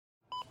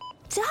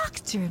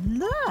Doctor,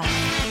 look.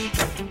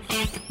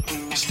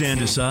 Stand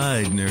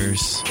aside,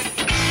 nurse.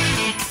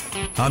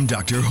 I'm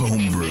Dr.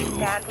 Homebrew.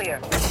 Stand clear.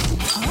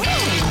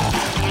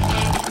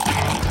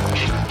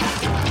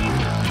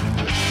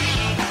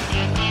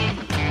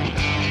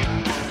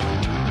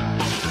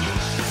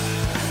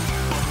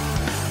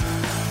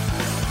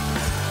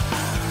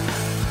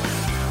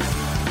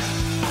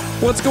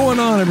 What's going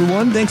on,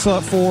 everyone? Thanks a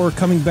lot for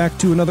coming back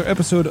to another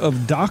episode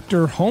of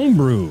Dr.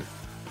 Homebrew.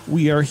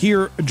 We are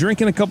here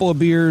drinking a couple of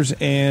beers,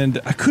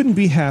 and I couldn't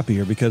be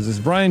happier because, as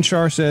Brian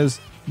Shar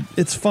says,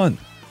 it's fun.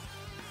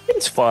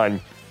 It's fun.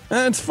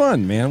 It's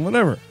fun, man.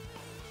 Whatever.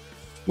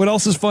 What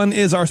else is fun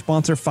is our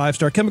sponsor, 5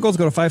 Star Chemicals.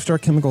 Go to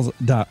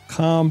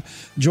 5starchemicals.com.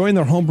 Join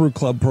their Homebrew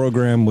Club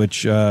program,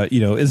 which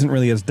isn't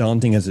really as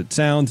daunting as it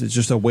sounds. It's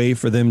just a way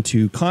for them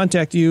to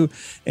contact you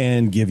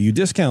and give you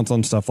discounts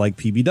on stuff like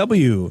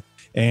PBW.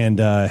 And,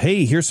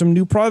 hey, here's some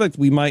new product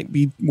we might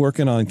be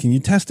working on. Can you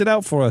test it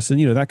out for us?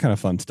 And, that kind of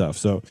fun stuff.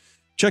 So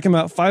check them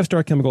out,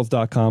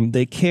 5starchemicals.com.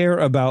 They care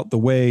about the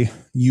way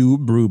you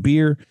brew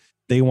beer.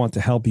 They want to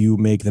help you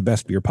make the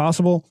best beer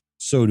possible.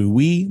 So do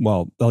we.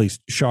 Well, at least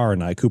Shar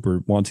and I,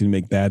 Cooper, want to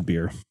make bad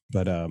beer.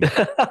 But,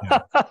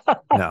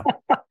 no.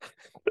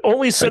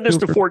 Only send us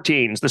the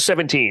 14s, the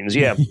 17s.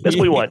 Yeah, that's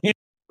what we want.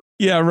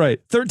 Yeah, right.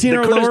 13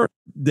 or lower.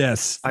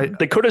 Yes.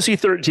 The courtesy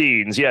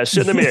 13s. Yeah,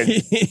 send them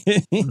in.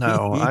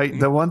 No,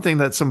 the one thing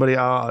that somebody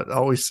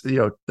always,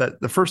 that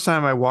the first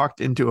time I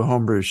walked into a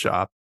homebrew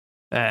shop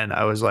and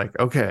I was like,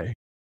 okay,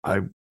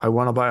 I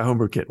want to buy a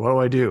homebrew kit. What do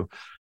I do?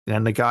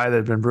 And the guy that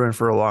had been brewing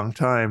for a long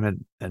time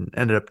and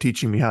ended up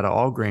teaching me how to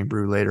all grain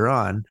brew later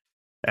on,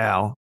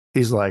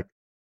 he's like,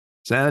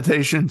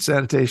 sanitation, and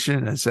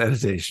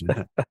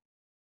sanitation.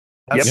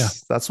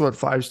 That's what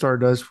 5 Star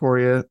does for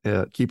you.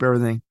 Keep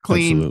everything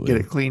clean, Absolutely.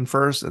 Get it clean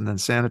first, and then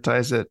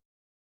sanitize it.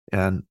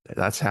 And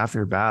that's half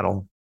your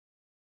battle.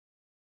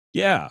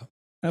 Yeah,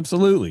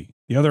 absolutely.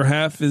 The other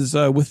half is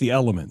with the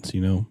elements, I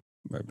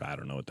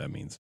don't know what that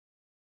means.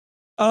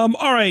 All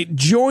right.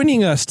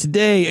 Joining us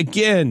today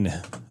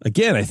again,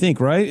 I think,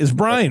 right, is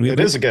Brian. It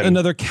is again.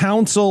 Another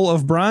council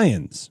of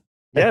Brians.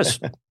 Yes.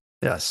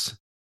 Yes.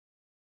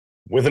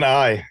 With an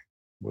eye.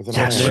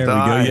 Yes, there we go.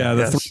 Yeah,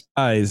 the 3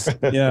 eyes.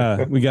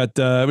 Yeah, we got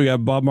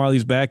Bob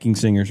Marley's backing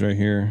singers right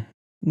here.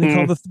 They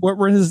called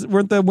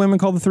weren't the women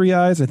called the 3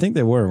 eyes? I think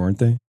they were, weren't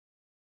they?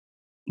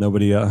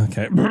 Nobody.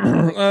 Okay.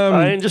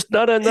 I'm just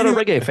not a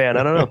reggae fan.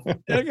 I don't know.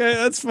 Okay,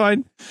 that's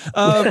fine.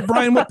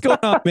 Brian, what's going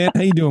on, man?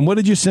 How you doing? What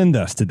did you send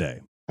us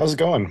today? How's it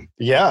going?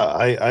 Yeah,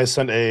 I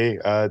sent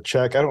a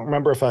check. I don't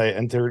remember if I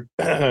entered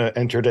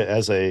it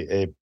as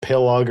a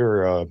pale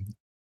lager or a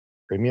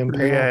premium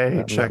pale.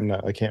 Yeah, check.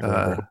 No, I can't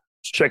remember.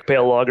 Czech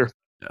pale lager.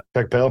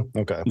 Czech pale.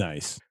 Okay.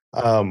 Nice.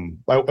 I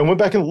went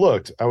back and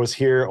looked. I was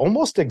here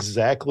almost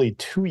exactly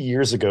 2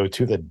 years ago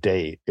to the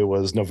date. It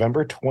was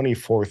November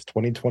 24th,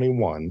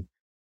 2021,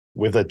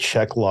 with a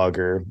Czech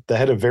lager that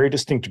had a very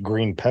distinct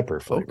green pepper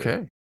flavor.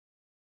 Okay.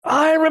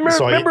 I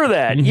remember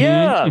that. Mm-hmm,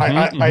 yeah.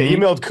 Mm-hmm. I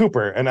emailed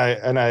Cooper and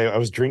I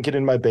was drinking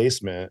in my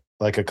basement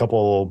like a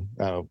couple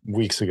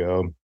weeks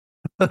ago.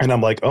 And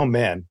I'm like, oh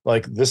man,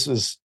 like this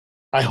is,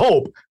 I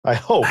hope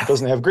it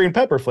doesn't have green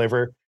pepper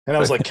flavor. And I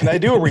was like, can I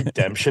do a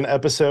redemption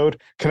episode?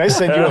 Can I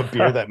send you a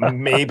beer that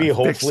maybe,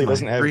 hopefully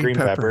doesn't have green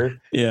pepper?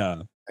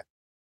 Yeah.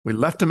 We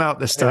left him out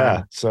this time.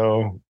 Yeah,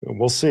 so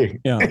we'll see.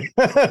 Yeah.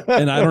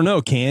 And I don't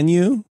know, can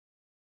you?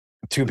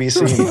 To be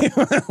seen.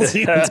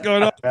 See what's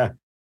going on.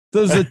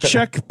 Those are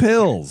Czech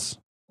pills.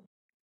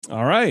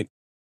 All right.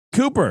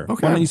 Cooper, why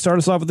don't you start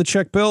us off with the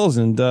Czech pills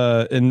and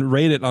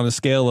rate it on a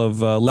scale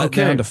of let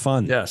down to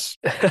fun? Yes.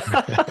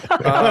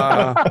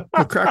 I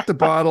cracked the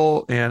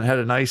bottle and had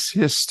a nice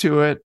hiss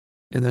to it.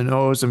 In the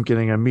nose, I'm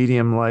getting a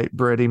medium light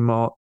bready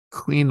malt,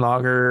 clean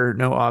lager,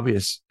 no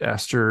obvious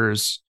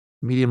esters,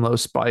 medium low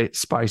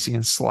spicy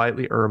and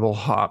slightly herbal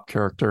hop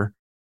character.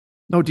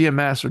 No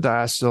DMS or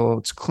diacetyl.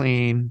 It's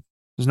clean.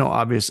 There's no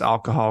obvious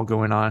alcohol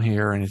going on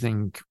here or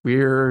anything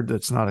weird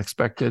that's not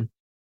expected.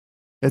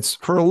 It's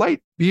for a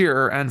light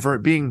beer and for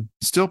it being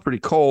still pretty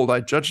cold. I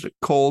judged it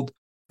cold.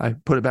 I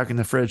put it back in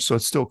the fridge, so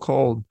it's still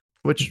cold,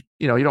 which,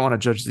 you don't want to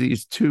judge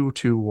these too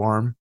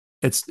warm.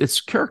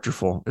 It's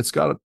characterful. It's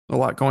got a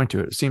lot going to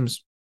it. It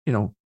seems,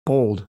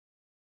 bold,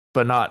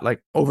 but not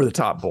like over the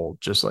top bold.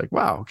 Just like,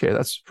 wow, okay,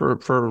 that's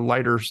for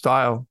lighter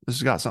style. This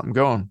has got something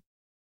going.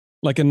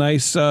 Like a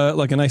nice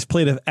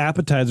plate of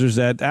appetizers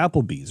at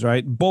Applebee's,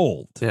 right?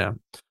 Bold. Yeah.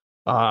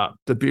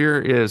 The beer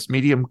is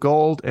medium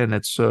gold and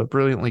it's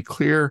brilliantly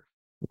clear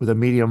with a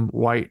medium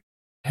white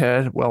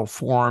head, well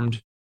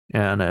formed,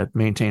 and it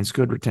maintains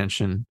good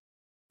retention.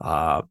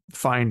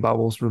 Fine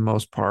bubbles for the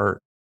most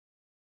part.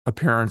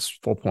 Appearance,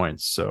 full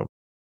points. So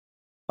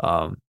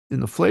in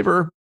the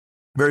flavor,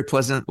 very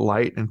pleasant,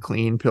 light and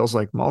clean. Feels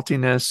like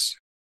maltiness,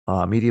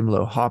 medium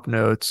low hop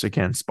notes,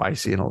 again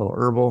spicy and a little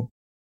herbal.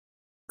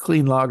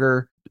 Clean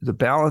lager. The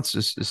balance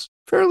is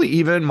fairly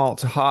even, malt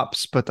to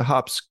hops, but the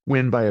hops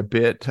win by a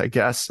bit, I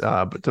guess.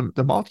 But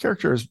the malt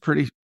character is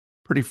pretty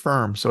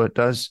firm, so it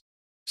does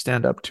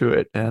stand up to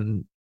it,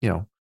 and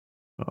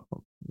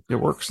it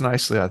works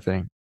nicely, I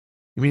think.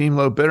 medium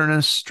low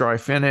bitterness, dry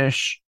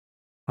finish,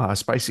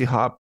 spicy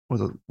hop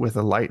with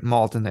a light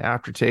malt in the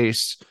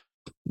aftertaste.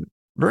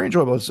 Very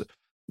enjoyable. It's,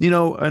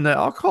 and the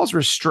alcohol is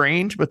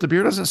restrained, but the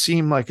beer doesn't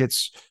seem like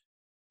it's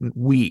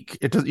weak.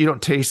 You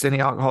don't taste any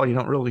alcohol. You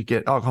don't really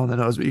get alcohol in the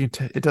nose, but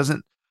it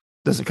doesn't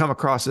come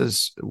across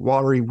as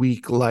watery,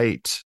 weak,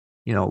 light.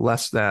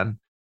 Less than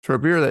for a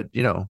beer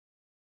that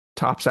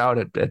tops out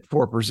at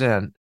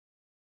 4%.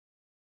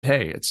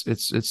 Hey, it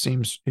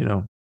seems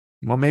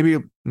well, maybe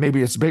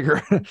it's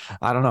bigger.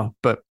 I don't know,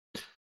 but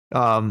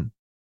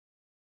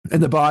in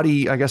the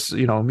body, I guess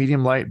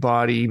medium light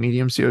body,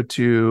 medium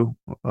CO2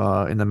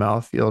 in the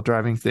mouthfeel,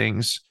 driving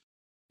things.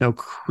 No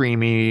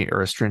creamy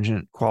or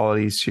astringent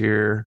qualities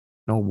here.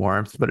 No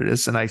warmth, but it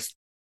is a nice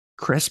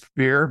crisp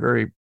beer,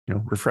 very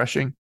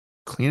refreshing,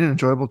 clean and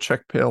enjoyable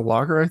Czech pale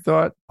lager. I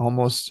thought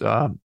almost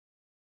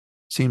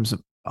seems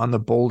on the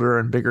bolder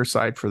and bigger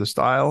side for the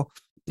style,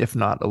 if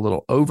not a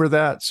little over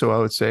that. So I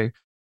would say,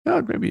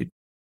 I'd maybe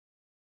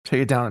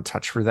take it down a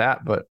touch for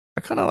that, but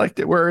I kind of liked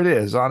it where it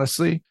is,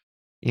 honestly.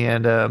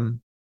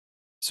 And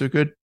so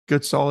good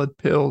solid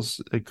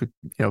pills. It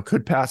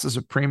could pass as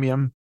a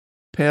premium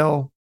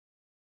pale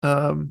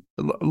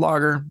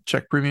lager,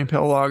 Czech premium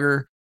pale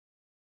lager,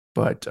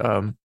 but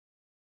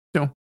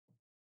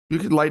you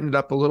could lighten it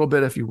up a little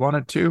bit if you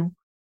wanted to,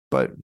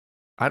 but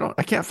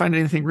I can't find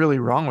anything really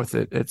wrong with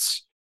it.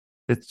 It's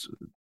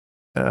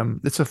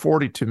a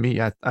 40 to me.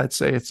 I'd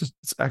say it's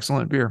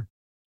excellent beer.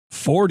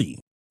 40.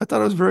 I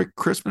thought it was very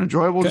crisp and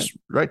enjoyable, just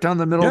right down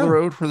the middle of the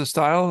road for the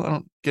style. I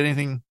don't get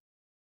anything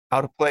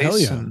out of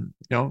place, and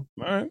all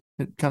right,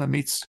 it kind of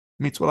meets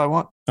what I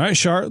want. All right,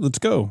 Shar, let's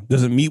go.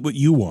 Does it meet what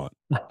you want?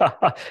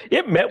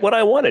 It met what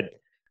I wanted.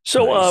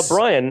 So, Nice.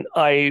 Brian,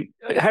 I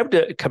have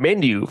to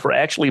commend you for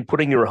actually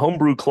putting your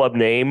Homebrew Club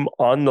name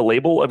on the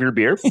label of your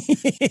beer.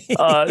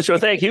 So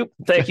thank you.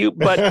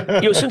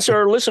 But since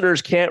our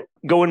listeners can't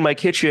go in my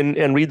kitchen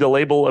and read the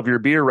label of your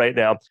beer right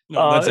now,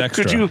 that's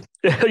extra. could you?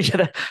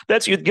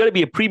 You've got to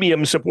be a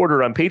premium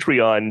supporter on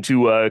Patreon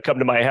to come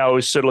to my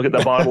house and look at the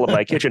bottle of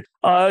my kitchen.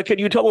 Can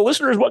you tell the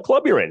listeners what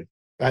club you're in?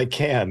 I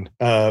can.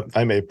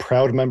 I'm a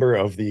proud member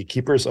of the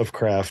Keepers of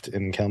Craft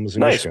in Kalamazoo,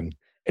 Nice. Michigan.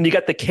 And you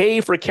got the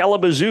K for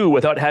Kalamazoo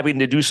without having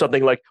to do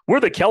something like, we're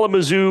the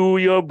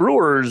Kalamazoo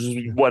Brewers,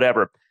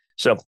 whatever.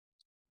 So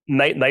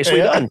nicely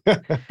done.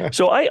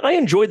 So I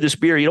enjoyed this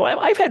beer.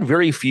 I've had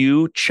very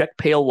few Czech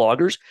pale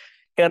lagers,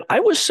 and I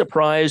was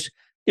surprised.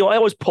 I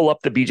always pull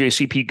up the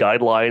BJCP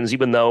guidelines,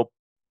 even though,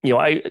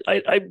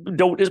 I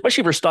don't,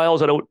 especially for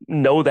styles I don't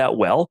know that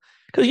well,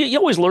 because you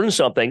always learn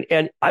something.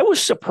 And I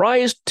was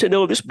surprised to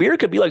know this beer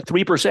could be like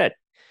 3%.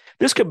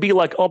 This could be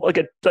like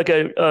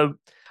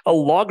a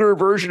lager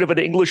version of an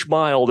English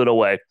mild in a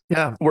way.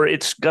 Yeah. Where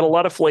it's got a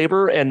lot of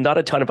flavor and not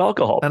a ton of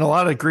alcohol. And a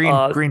lot of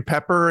green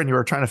pepper, and you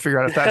were trying to figure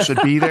out if that should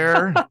be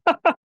there.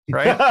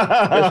 Right?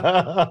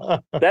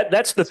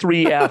 That's the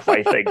 3F,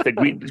 I think.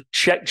 The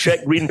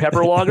Czech green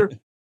pepper lager.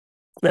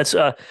 That's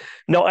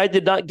no, I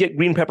did not get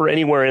green pepper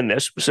anywhere in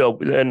this. So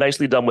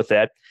nicely done with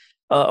that.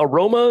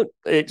 Aroma,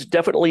 it's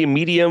definitely a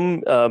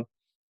medium,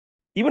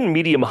 even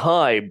medium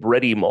high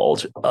bready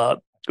malt.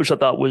 Which I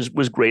thought was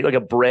great, like a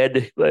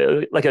bread,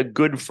 like a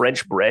good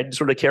French bread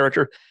sort of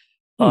character.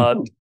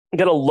 Got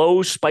a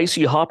low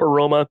spicy hop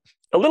aroma,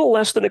 a little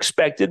less than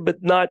expected,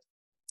 but not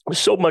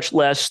so much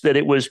less that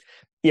it was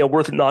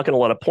worth knocking a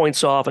lot of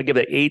points off. I give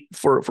it 8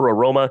 for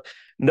aroma.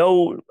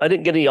 No, I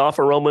didn't get any off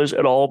aromas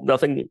at all.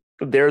 Nothing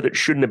there that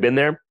shouldn't have been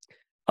there.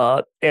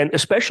 And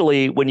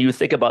especially when you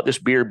think about this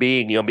beer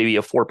being, maybe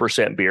a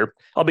 4% beer,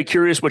 I'll be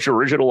curious which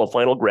original and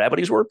final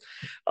gravities were.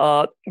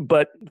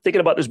 But thinking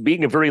about this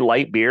being a very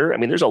light beer, I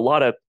mean, there's a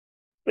lot of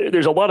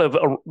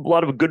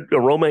good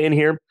aroma in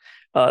here.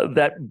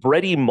 That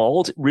bready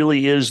malt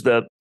really is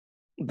the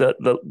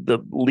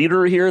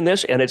leader here in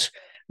this, and it's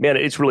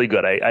really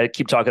good. I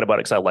keep talking about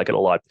it because I like it a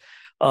lot.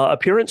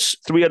 Appearance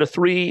 3 out of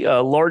 3.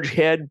 Large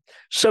head,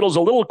 settles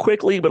a little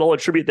quickly, but I'll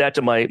attribute that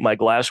to my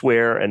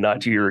glassware and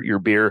not to your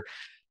beer.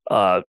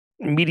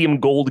 Medium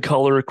gold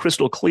color,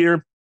 crystal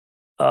clear.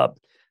 Let's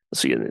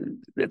see,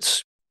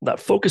 it's not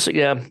focusing.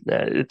 Yeah,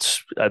 I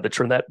have to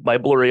turn my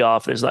blurry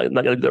off. It's not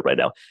going to do that right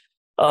now.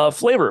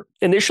 Flavor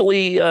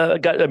initially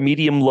got a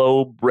medium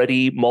low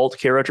bready malt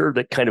character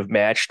that kind of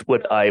matched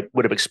what I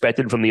would have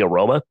expected from the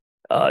aroma.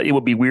 It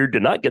would be weird to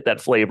not get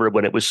that flavor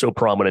when it was so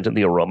prominent in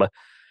the aroma.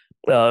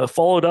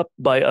 Followed up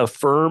by a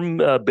firm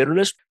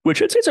bitterness,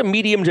 which it's a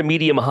medium to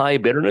medium high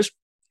bitterness,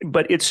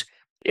 but it's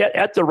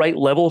at the right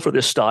level for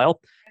this style.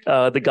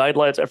 The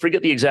guidelines, I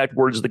forget the exact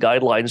words the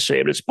guidelines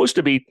say, but it's supposed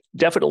to be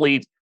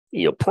definitely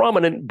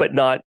prominent, but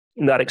not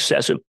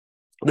excessive.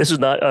 This is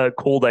not a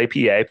cold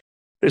IPA.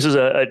 This is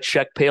a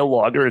Czech pale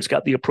lager. It's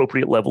got the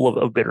appropriate level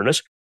of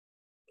bitterness.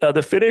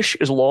 The finish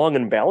is long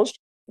and balanced.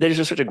 There's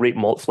just such a great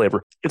malt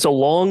flavor. It's a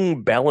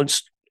long,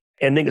 balanced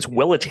ending. It's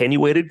well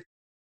attenuated.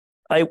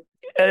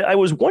 I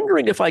was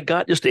wondering if I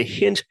got just a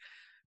hint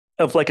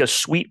of like a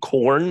sweet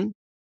corn,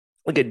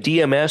 like a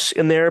DMS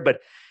in there, but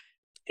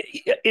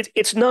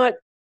it's not.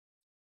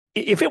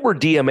 If it were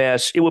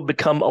DMS, it would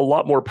become a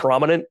lot more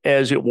prominent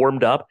as it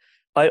warmed up.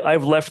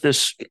 I've left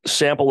this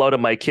sample out of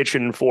my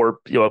kitchen for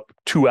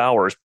 2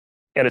 hours,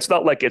 and it's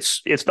not like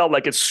it's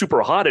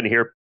super hot in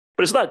here,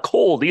 but it's not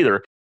cold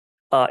either.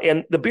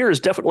 And the beer has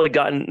definitely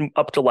gotten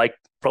up to like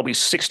probably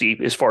 60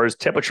 as far as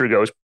temperature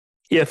goes.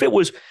 If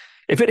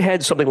it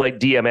had something like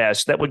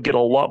DMS, that would get a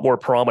lot more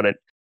prominent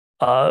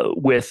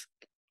with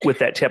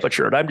that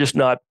temperature. And I'm just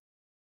not.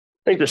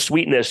 I think the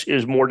sweetness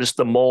is more just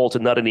the malt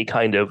and not any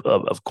kind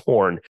of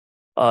corn.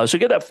 So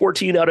get that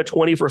 14 out of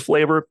 20 for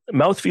flavor.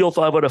 Mouthfeel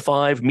 5 out of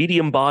 5.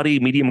 Medium body,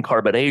 medium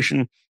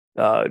carbonation.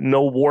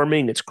 No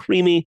warming. It's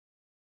creamy.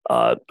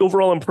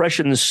 Overall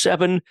impression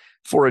 7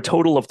 for a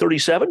total of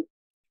 37.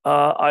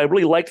 I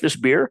really like this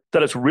beer.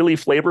 That it's really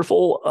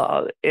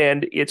flavorful,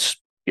 and it's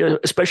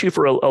especially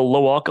for a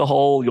low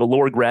alcohol,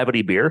 lower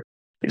gravity beer.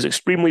 It's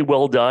extremely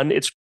well done.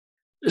 It's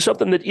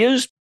something that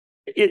is.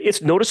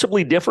 It's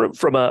noticeably different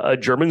from a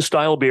German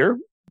style beer,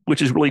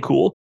 which is really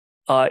cool.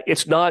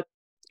 It's not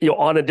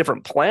on a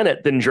different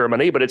planet than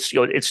Germany, but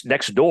it's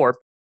next door,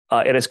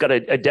 and it's got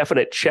a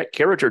definite Czech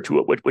character to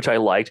it, which I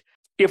liked.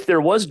 If there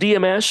was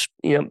DMS,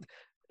 you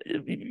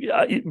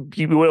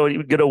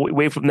get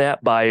away from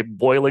that by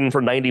boiling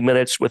for 90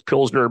 minutes with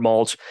Pilsner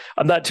malts.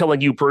 I'm not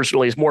telling you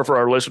personally; it's more for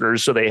our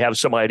listeners, so they have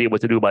some idea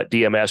what to do about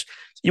DMS.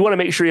 You want to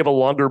make sure you have a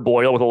longer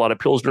boil with a lot of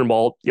Pilsner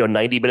malt,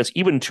 90 minutes,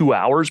 even 2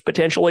 hours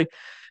potentially.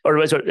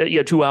 Or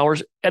 2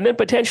 hours, and then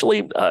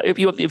potentially, if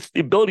you have the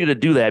ability to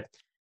do that,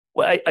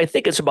 well, I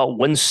think it's about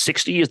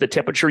 160 is the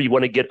temperature you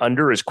want to get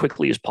under as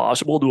quickly as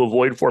possible to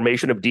avoid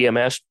formation of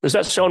DMS. Does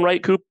that sound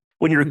right, Coop?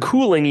 When you're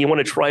cooling, you want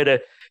to try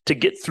to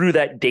get through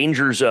that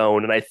danger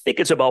zone, and I think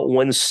it's about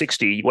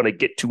 160 you want to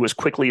get to as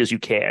quickly as you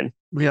can.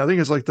 Yeah, I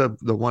think it's like the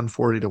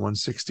 140 to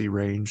 160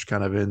 range,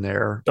 kind of in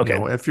there. Okay,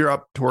 if you're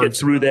up towards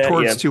 200,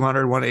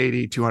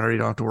 180, 200, you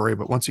don't have to worry.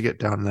 But once you get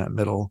down in that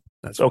middle,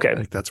 that's okay. I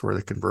think that's where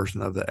the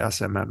conversion of the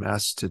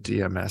SMMS to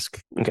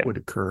DMS would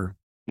occur.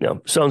 Yeah,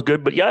 sounds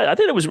good. But yeah, I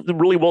think it was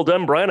really well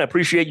done, Brian. I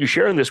appreciate you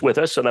sharing this with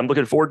us, and I'm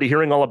looking forward to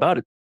hearing all about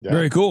it. Yeah.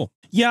 Very cool.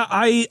 Yeah,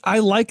 I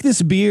like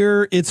this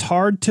beer. It's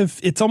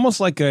it's almost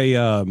like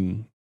a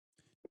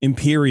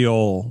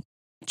Imperial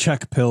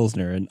Czech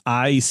Pilsner, an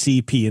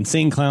ICP,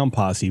 Insane Clown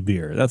Posse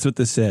beer. That's what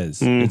this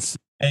says. It's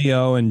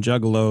AO and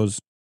Juggalos.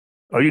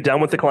 Are you down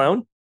with the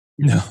clown?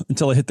 No,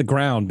 until I hit the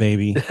ground,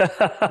 baby.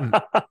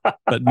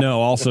 But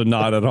no, also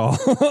not at all.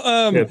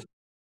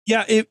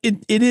 Yeah, it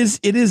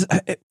is.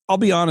 I'll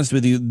be honest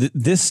with you.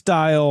 This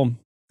style,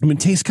 it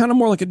tastes kind of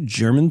more like a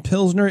German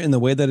Pilsner in the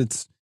way that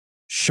it's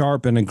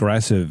sharp and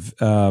aggressive,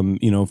 from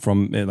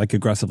like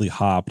aggressively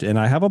hopped. And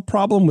I have a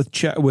problem with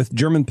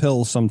German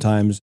Pils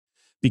sometimes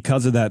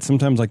because of that.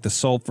 Sometimes like the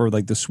sulfur,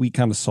 like the sweet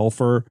kind of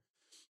sulfur,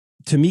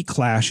 to me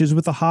clashes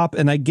with the hop.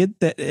 And I get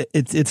that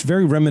it's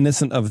very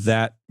reminiscent of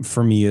that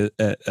for me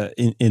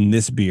in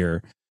this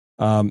beer.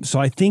 So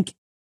I think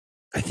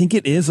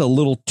it is a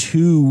little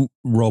too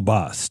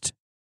robust.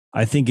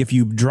 I think if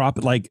you drop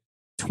it like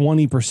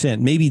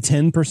 20%, maybe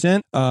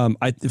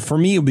 10%, for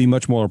me, it would be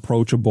much more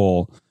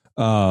approachable.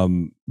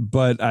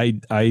 But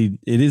it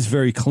is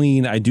very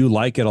clean. I do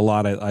like it a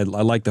lot. I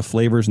like the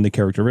flavors and the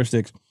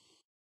characteristics.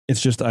 It's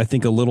just, I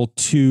think, a little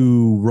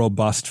too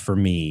robust for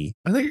me.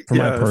 I think for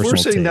my personal if we're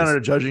sitting down at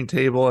a judging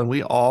table and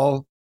we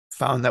all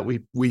found that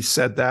we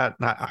said that,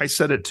 and I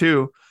said it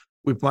too,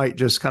 we might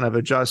just kind of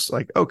adjust,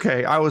 like,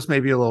 okay, I was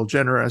maybe a little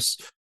generous,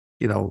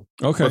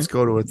 okay, let's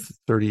go to a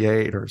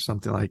 38 or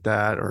something like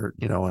that, or,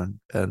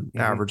 and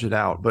average it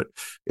out. But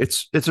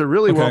it's a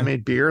really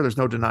well-made beer. There's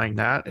no denying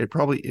that. It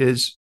probably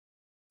is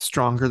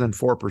stronger than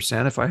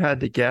 4% if I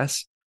had to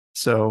guess.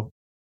 So,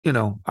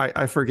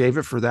 I forgave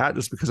it for that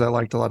just because I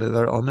liked a lot of the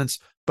other elements.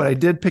 But I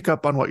did pick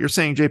up on what you're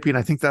saying, JP, and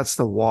I think that's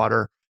the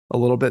water a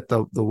little bit.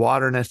 The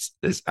waterness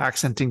is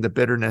accenting the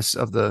bitterness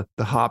of the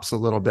hops a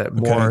little bit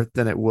more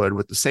than it would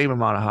with the same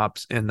amount of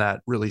hops in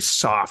that really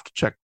soft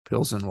Czech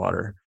Pilsen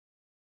water.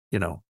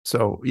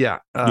 So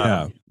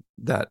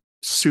that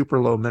super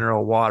low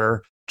mineral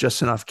water,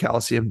 just enough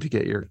calcium to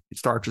get your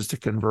starches to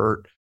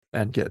convert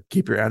and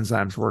keep your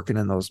enzymes working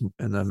in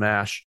the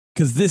mash.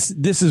 Because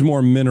this is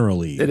more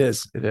minerally. It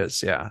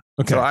is, yeah.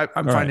 Okay. So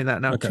I'm finding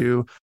that now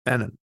too.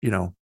 And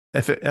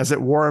as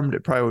it warmed,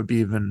 it probably would be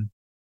even.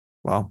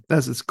 Well,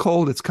 as it's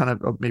cold, it's kind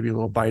of maybe a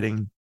little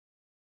biting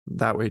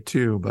that way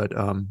too. But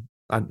I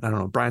don't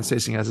know. Brian's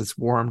tasting as it's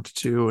warmed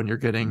too, and you're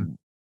getting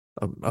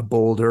a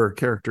bolder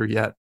character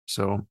yet.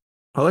 So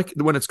I like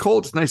when it's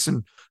cold. It's nice,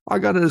 and I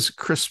got it as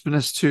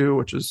crispness too,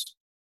 which is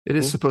it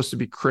is supposed to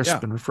be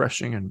crisp and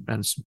refreshing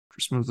and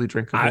smoothly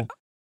drinkable.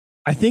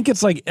 I think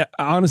it's like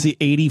honestly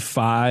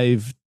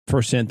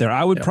 85% there.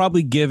 I would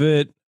probably give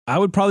it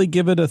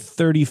a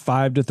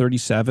 35 to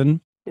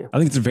 37. Yeah. I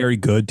think it's a very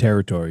good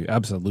territory.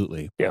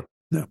 Absolutely. Yeah.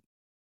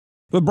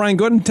 But Brian,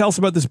 go ahead and tell us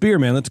about this beer,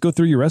 man. Let's go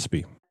through your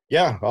recipe.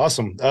 Yeah,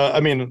 awesome.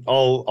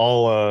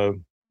 I'll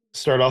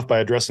start off by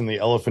addressing the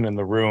elephant in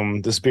the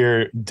room. This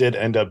beer did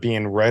end up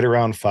being right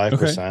around 5%.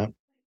 Okay.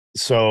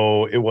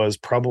 So it was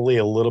probably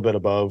a little bit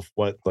above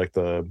what like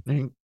the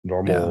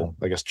normal,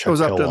 I guess, Czech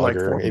Pale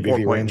Lager like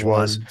ABV range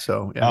was.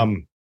 So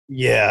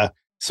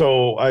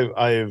So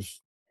I've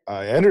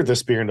I entered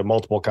this beer into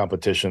multiple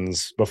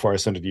competitions before I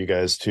sent it to you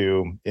guys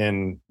too,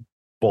 in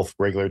both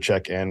regular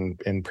Czech and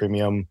in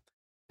premium,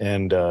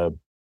 and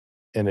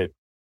it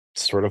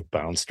sort of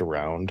bounced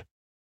around,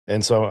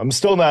 and so I'm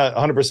still not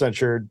 100%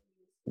 sure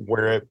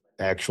where it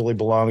actually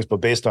belongs. But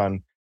based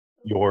on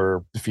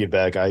your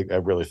feedback, I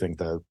really think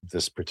that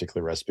this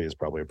particular recipe is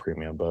probably a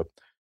premium. But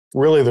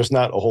really, there's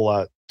not a whole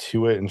lot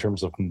to it in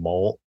terms of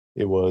malt.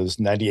 It was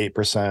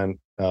 98%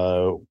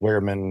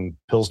 Wehrmann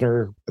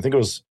Pilsner. I think it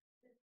was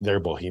their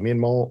Bohemian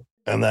malt,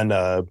 and then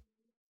 2%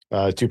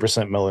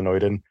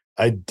 Melanoidin.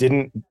 I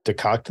didn't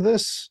decoct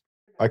this.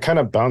 I kind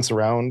of bounce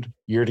around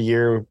year to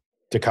year,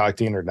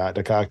 decocting or not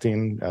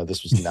decocting.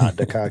 This was not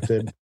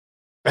decocted,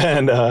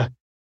 and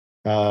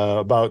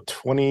about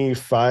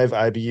 25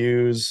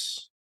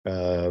 IBUs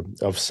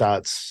of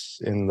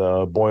SOTs in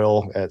the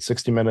boil at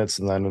 60 minutes,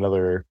 and then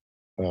another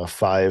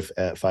 5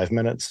 at 5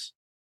 minutes.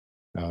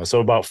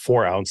 So about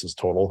 4 ounces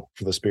total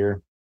for this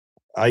beer.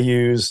 I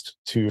used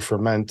to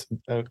ferment.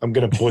 I'm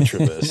going to butcher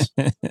this.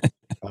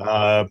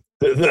 I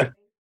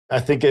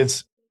think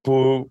it's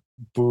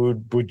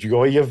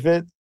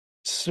Bujoyevit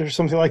or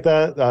something like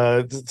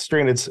that.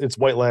 Strain. It's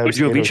White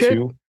Labs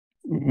 802.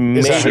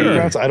 Is that how you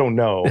pronounce it? I don't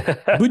know.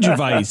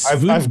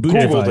 Bujeweiss. I've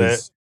Googled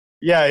it.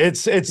 Yeah, it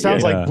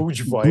sounds like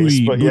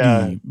Bujeweiss, but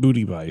yeah,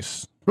 Booty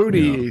Weiss.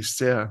 Booty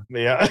yeast, yeah.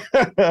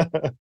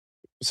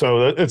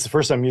 So it's the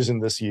first time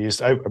using this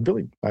yeast. I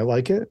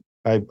like it.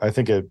 I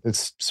think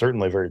it's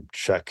certainly very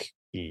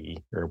Czech-y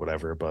or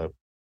whatever, but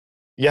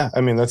yeah,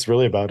 I mean, that's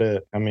really about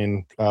it. I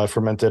mean,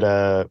 fermented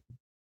at,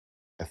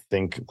 I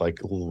think, like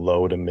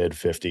low to mid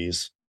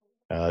 50s,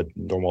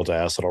 normal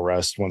diacetyl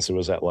rest once it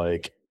was at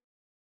like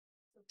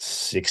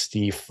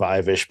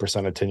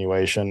 65-ish%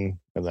 attenuation,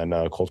 and then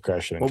cold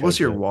crash. What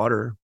was your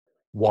water?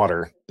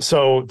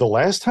 So the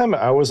last time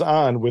I was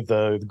on with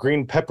the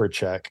green pepper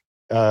check,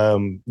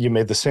 you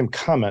made the same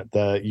comment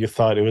that you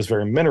thought it was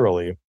very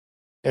minerally.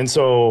 And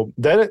so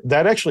that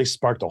actually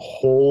sparked a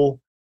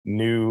whole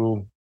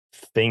new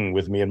thing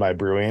with me in my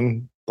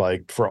brewing,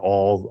 like for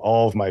all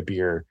of my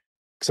beer,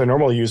 because I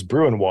normally use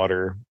Brewing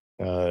water,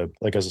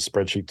 like as a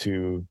spreadsheet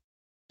to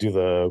do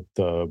the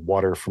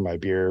water for my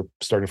beer,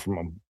 starting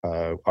from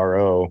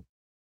RO.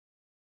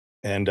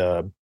 And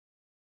I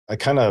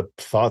kind of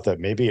thought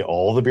that maybe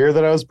all the beer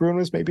that I was brewing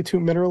was maybe too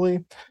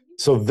minerally.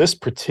 So this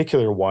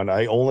particular one,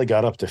 I only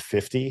got up to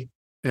 50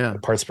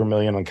 parts per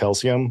million on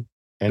calcium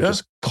and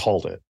just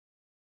called it.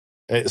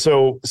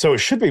 So it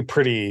should be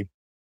pretty,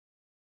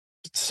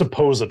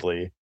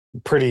 supposedly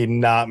pretty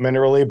not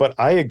minerally, but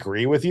I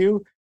agree with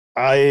you.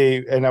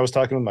 I was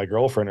talking with my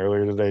girlfriend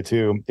earlier today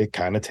too. It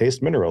kind of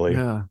tastes minerally.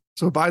 Yeah.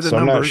 So by the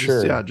numbers,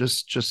 sure.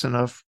 just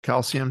enough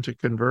calcium to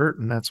convert,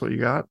 and that's what you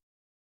got.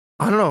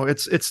 I don't know.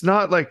 It's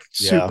not like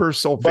super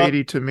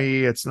sulfatey to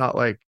me. It's not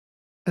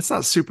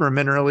super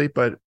minerally,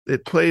 but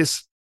it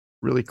plays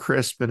really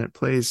crisp, and it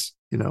plays,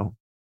 I don't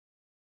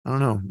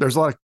know. There's a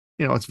lot of,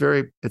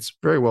 it's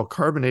very well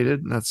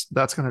carbonated, and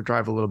that's going to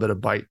drive a little bit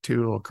of bite too,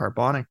 a little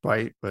carbonic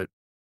bite, but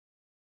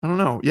I don't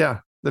know.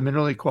 Yeah. The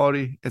minerally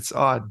quality, it's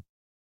odd.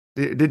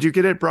 Did you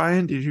get it,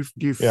 Brian? Do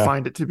you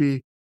find it to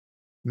be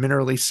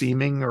minerally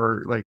seeming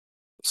or like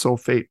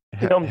sulfate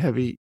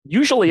heavy?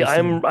 Usually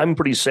I'm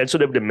pretty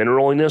sensitive to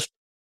mineraliness,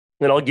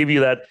 and I'll give you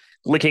that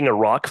licking a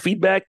rock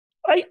feedback.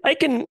 I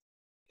can,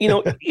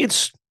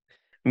 it's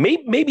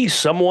maybe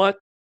somewhat,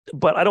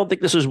 but I don't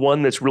think this is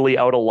one that's really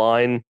out of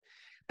line.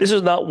 This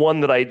is not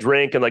one that I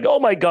drank and like, oh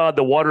my God,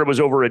 the water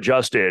was over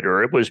adjusted,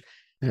 or it was,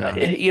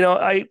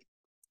 I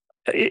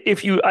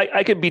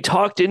could be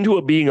talked into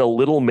it being a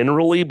little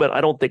minerally, but I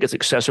don't think it's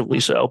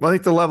excessively so. Well, I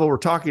think the level we're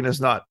talking is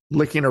not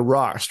licking a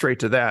rock straight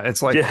to that.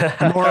 It's like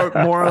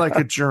more like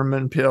a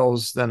German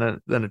Pils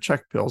than a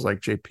Czech Pils,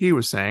 like JP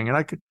was saying. And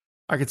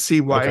I could see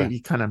why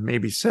he kind of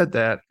maybe said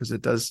that, because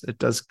it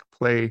does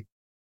play.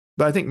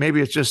 But I think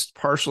maybe it's just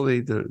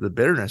partially the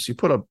bitterness. You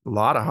put a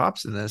lot of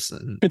hops in this,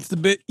 and it's the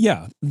bit.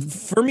 Yeah,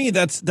 for me,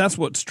 that's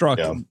what struck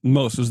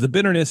most was the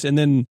bitterness, and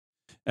then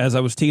as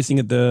I was tasting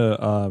it, the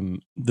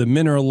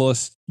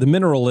mineralness, the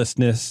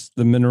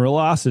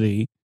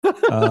mineralosity,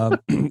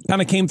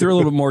 kind of came through a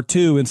little bit more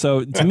too. And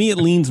so to me, it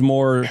leans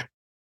more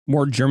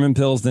German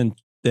Pils than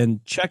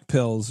Czech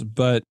Pils.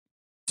 But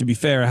to be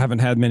fair, I haven't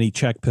had many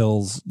Czech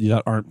Pils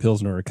that aren't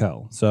Pilsner or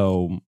Kel.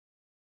 So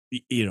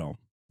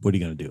what are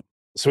you gonna do?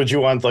 So would you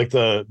want like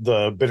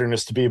the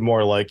bitterness to be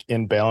more like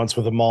in balance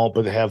with the malt,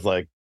 but have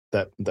like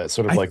that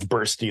sort of like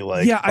bursty,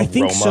 like I aroma?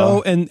 think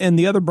so. And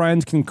the other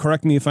Brians can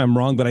correct me if I'm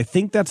wrong, but I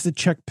think that's the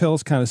Czech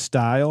Pils kind of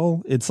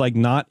style. It's like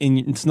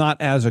it's not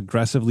as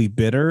aggressively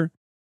bitter,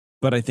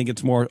 but I think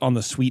it's more on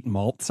the sweet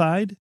malt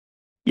side.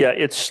 Yeah,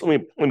 it's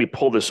let me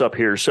pull this up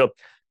here. So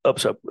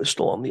we're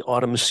still on the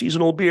autumn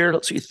seasonal beer.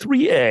 Let's see,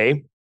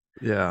 3A.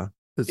 Yeah.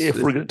 If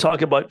we're going to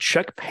talk about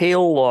Czech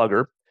Pale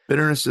Lager,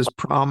 bitterness is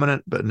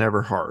prominent but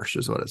never harsh,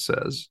 is what it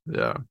says.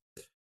 Yeah.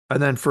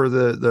 And then for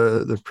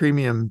the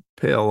premium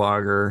pale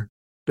lager,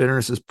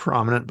 bitterness is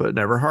prominent but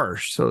never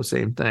harsh. So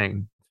same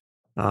thing.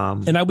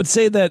 And I would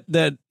say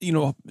that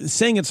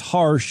saying it's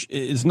harsh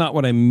is not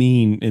what I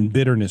mean in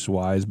bitterness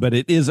wise, but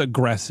it is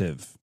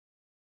aggressive.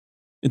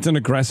 It's an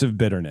aggressive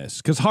bitterness,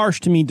 because harsh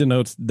to me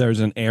denotes there's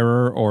an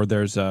error or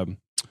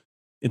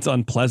it's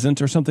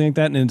unpleasant or something like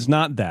that, and it's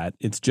not that.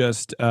 It's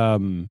just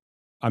I'm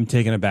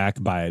taken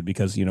aback by it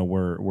because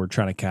we're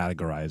trying to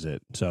categorize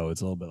it, so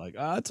it's a little bit like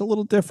it's a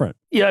little different.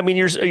 Yeah, I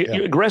mean,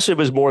 aggressive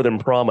is more than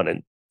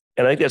prominent,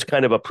 and I think that's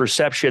kind of a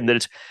perception that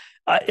it's.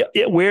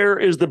 Where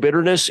is the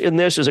bitterness in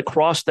this? Is it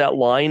crossed that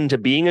line to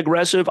being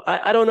aggressive?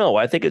 I don't know.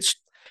 I think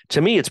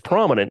to me, it's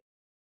prominent,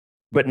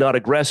 but not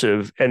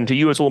aggressive. And to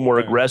you, it's a little more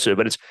aggressive.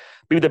 And it's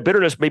maybe the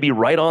bitterness may be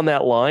right on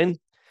that line.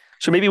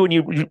 So maybe when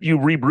you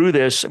rebrew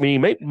this, I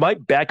mean, you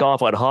might back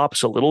off on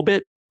hops a little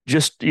bit,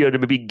 just to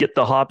maybe get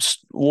the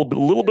hops a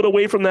little bit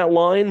away from that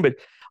line. But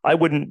I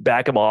wouldn't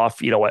back them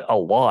off, a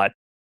lot.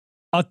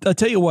 I'll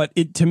tell you what.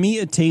 To me,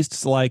 it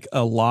tastes like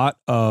a lot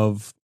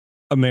of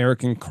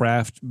American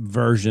craft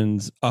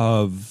versions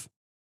of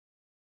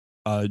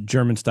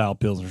German style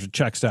pilsners or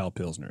Czech style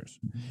pilsners,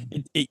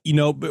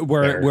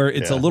 where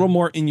it's a little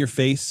more in your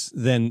face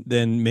than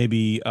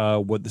maybe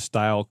what the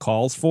style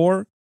calls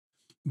for,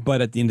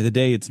 but at the end of the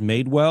day, it's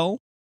made well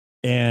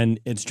and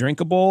it's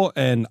drinkable.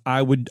 And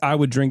I would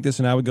drink this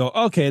and I would go,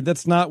 okay,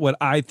 that's not what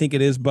I think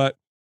it is, but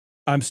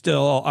I'm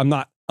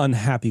not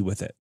unhappy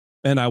with it,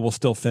 and I will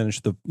still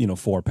finish the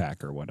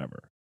 4-pack or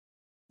whatever.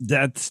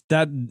 That's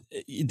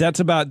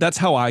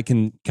how I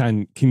can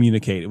kind of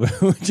communicate it,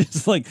 which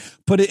is like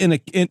put it in a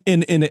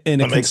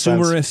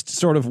consumerist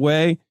sort of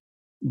way.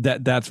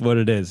 That's what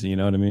it is. You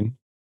know what I mean?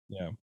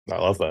 Yeah, I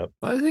love that.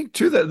 I think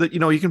too that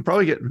you can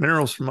probably get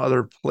minerals from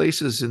other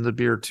places in the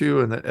beer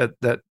too, and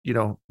that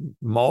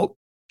malt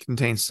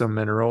contains some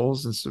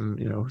minerals and some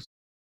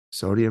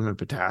sodium and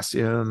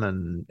potassium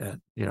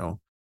and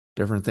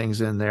different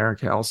things in there,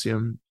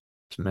 calcium,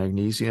 some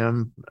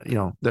magnesium.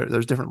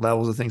 There's different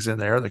levels of things in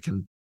there that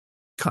can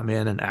come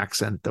in and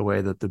accent the way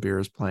that the beer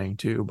is playing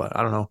too. But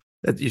I don't know.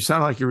 You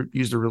sound like you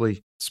used a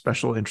really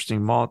special,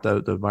 interesting malt,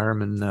 the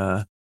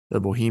Weirmann, the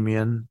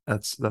Bohemian.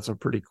 That's a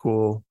pretty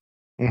cool.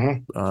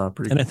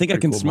 Mm-hmm. And I think I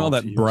can smell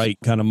that bright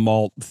kind of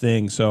malt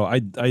thing. So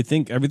I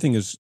think everything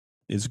is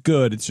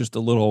good. It's just a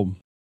little.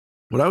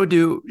 What I would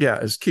do,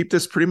 is keep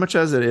this pretty much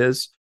as it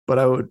is. But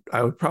I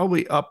would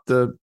probably up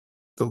the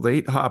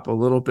late hop a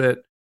little bit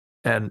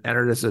and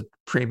enter it as a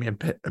premium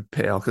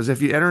pale. Because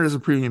if you enter it as a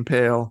premium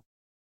pale,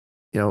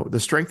 the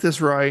strength is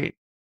right,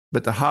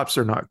 but the hops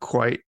are not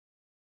quite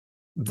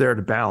there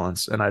to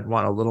balance. And I'd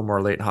want a little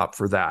more late hop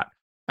for that.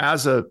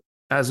 As a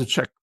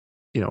Czech,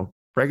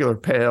 regular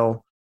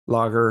pale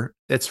lager,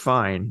 it's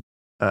fine.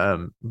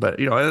 But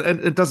and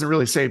it doesn't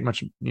really say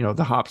much,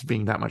 the hops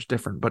being that much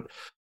different. But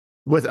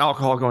with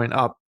alcohol going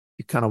up,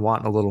 you kind of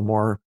want a little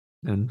more.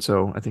 And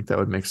so I think that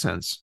would make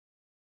sense.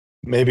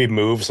 Maybe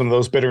move some of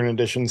those bitter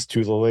additions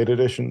to the late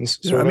additions.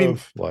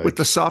 With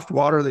the soft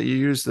water that you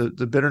use, the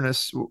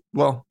bitterness.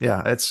 Well,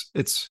 it's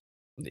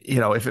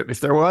if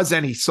there was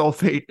any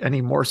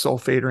more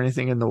sulfate or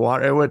anything in the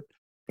water, it would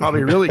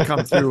probably really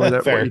come through with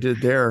what you did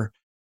there.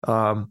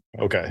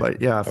 Okay, but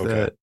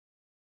if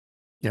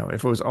if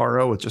it was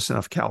RO with just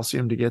enough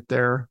calcium to get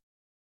there,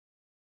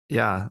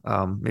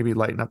 maybe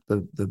lighten up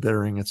the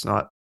bittering. It's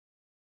not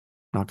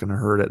going to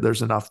hurt it.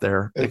 There's enough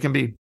there. It can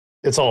be.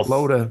 It's all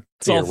low to.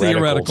 It's all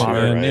theoretical,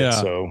 man. Right? Yeah.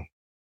 So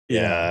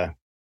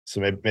So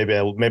maybe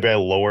I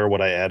lower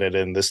what I added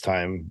in this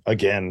time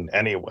again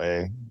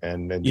anyway.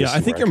 And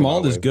I think your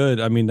malt is good.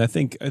 I mean, I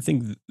think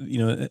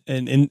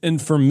and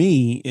for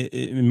me,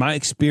 in my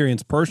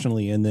experience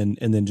personally, and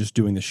then just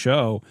doing the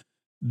show,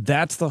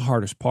 that's the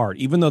hardest part.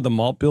 Even though the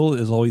malt bill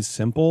is always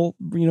simple,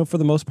 for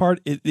the most part,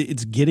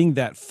 it's getting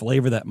that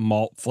flavor, that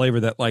malt flavor,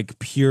 that like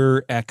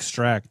pure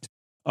extract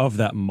of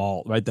that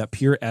malt, right? That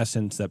pure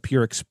essence, that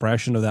pure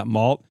expression of that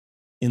malt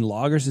in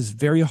lagers is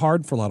very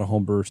hard for a lot of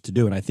homebrewers to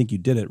do. And I think you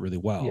did it really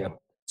well. Yeah.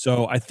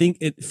 So I think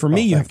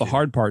you have the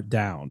hard part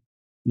down.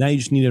 Now you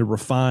just need to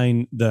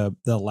refine the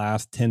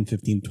last 10,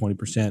 15,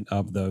 20%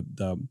 of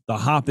the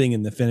hopping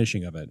and the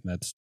finishing of it.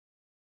 And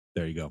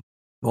there you go.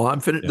 Well, I'm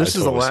finished. This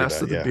is the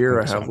last of the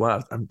beer I have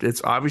left.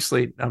 It's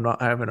obviously I'm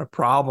not having a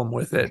problem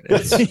with it.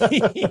 It's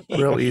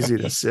real easy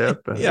to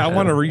sip. I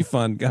want a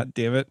refund. God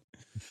damn it.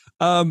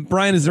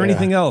 Brian, is there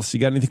anything else?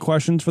 You got any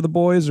questions for the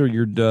boys, or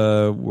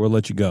we'll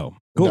let you go?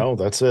 Cool. No,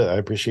 that's it. I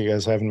appreciate you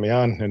guys having me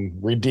on and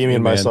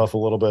redeeming myself a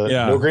little bit.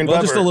 Yeah, no green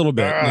pepper. Just a little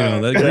bit.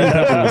 That green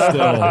pepper was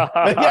still.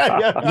 You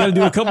got to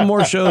do a couple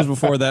more shows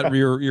before that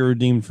you're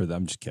redeemed for them.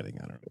 I'm just kidding.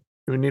 I don't know.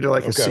 We need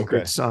a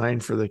secret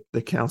sign for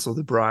the Council of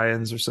the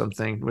Bryans or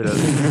something.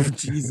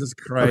 Jesus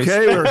Christ.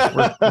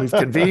 Okay, we've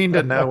convened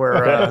and now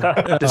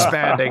we're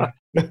disbanding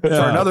for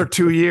another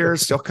 2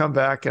 years. They'll come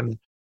back and,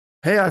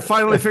 hey, I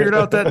finally figured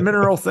out that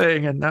mineral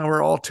thing, and now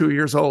we're all 2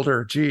 years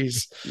older.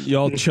 Jeez.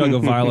 Y'all chug a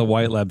vial of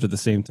White Labs at the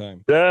same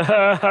time. All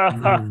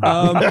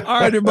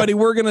right, everybody,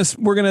 we're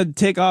gonna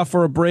take off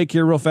for a break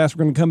here real fast.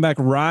 We're gonna come back.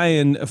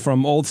 Ryan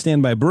from Old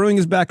Standby Brewing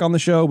is back on the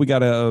show. We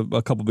got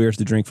a couple beers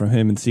to drink from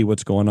him and see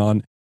what's going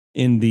on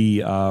in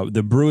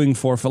the Brewing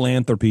for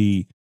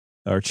Philanthropy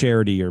or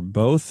charity or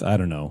both. I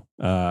don't know.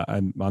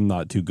 I'm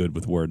not too good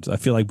with words. I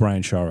feel like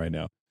Brian Shaw right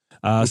now.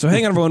 So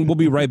hang on, everyone. We'll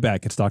be right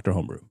back. It's Dr.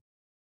 Homebrew.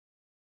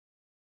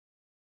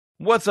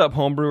 What's up,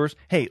 homebrewers?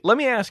 Hey, let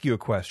me ask you a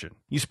question.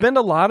 You spend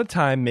a lot of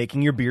time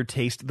making your beer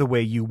taste the way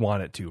you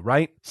want it to,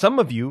 right? Some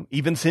of you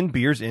even send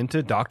beers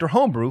into Dr.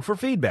 Homebrew for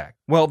feedback.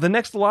 Well, the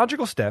next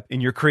logical step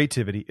in your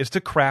creativity is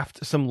to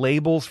craft some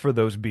labels for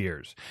those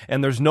beers.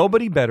 And there's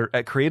nobody better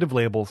at creative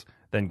labels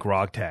than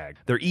Grog Tag.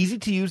 Their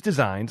easy-to-use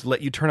designs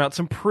let you turn out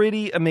some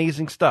pretty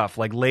amazing stuff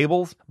like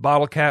labels,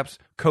 bottle caps,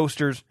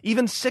 coasters,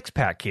 even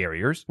six-pack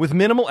carriers with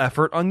minimal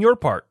effort on your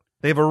part.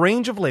 They have a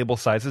range of label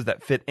sizes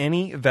that fit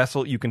any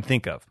vessel you can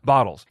think of.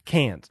 Bottles,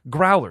 cans,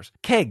 growlers,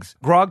 kegs.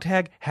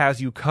 GrogTag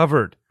has you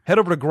covered. Head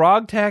over to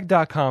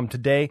grogtag.com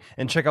today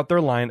and check out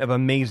their line of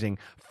amazing,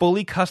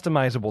 fully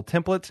customizable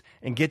templates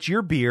and get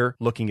your beer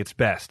looking its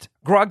best.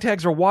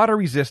 GrogTags are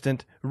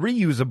water-resistant,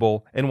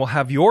 reusable, and will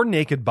have your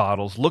naked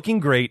bottles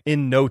looking great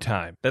in no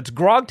time. That's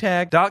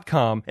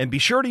grogtag.com, and be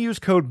sure to use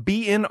code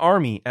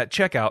BNARMY at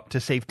checkout to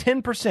save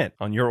 10%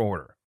 on your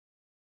order.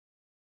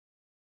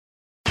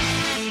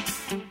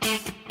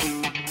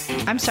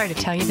 I'm sorry to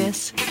tell you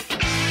this,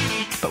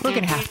 but we're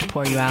going to have to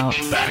pour you out.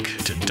 Back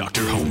to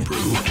Dr. Homebrew.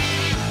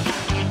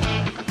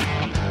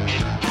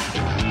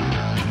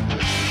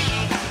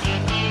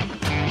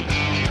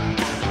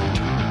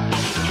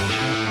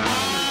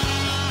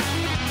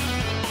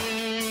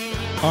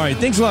 All right,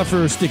 thanks a lot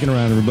for sticking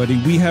around,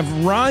 everybody. We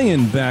have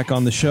Ryan back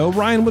on the show.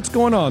 Ryan, what's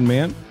going on,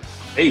 man?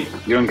 Hey,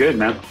 doing good,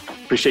 man.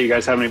 Appreciate you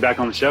guys having me back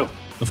on the show.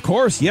 Of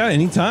course, yeah,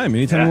 anytime.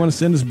 Anytime you want to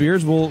send us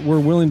beers, we're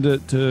willing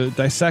to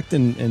dissect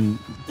and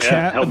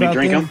chat help about me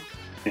drink them.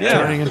 Yeah.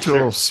 Turning into a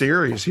little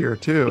series here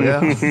too.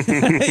 Yeah,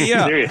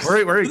 yeah.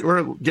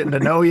 We're getting to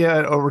know you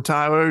over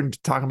time. We're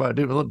talking about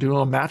doing a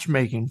little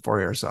matchmaking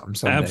for you or something.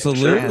 Someday.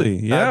 Absolutely,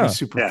 Man, yeah. That'd be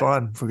super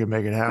fun if we could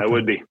make it happen. That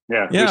would be.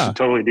 Yeah, we should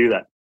totally do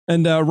that.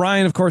 And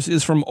Ryan, of course,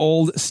 is from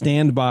Old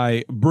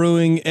Standby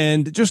Brewing.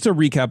 And just to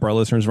recap our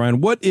listeners, Ryan,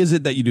 what is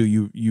it that you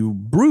do? You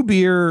brew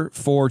beer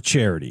for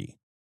charity.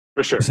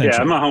 For sure. Yeah,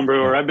 I'm a home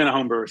brewer. I've been a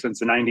home brewer since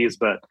the 90s,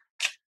 but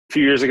a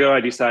few years ago, I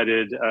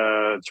decided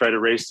to try to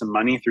raise some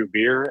money through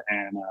beer.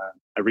 And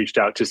I reached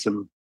out to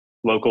some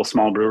local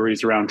small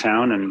breweries around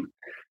town, and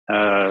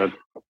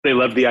they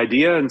loved the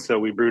idea. And so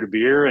we brewed a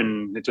beer,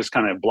 and it just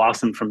kind of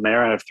blossomed from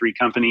there. I have 3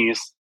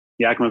 companies,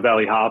 Yakima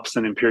Valley Hops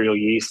and Imperial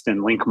Yeast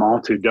and Link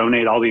Malt, to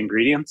donate all the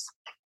ingredients.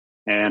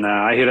 And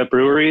I hit up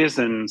breweries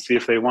and see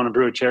if they want to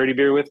brew a charity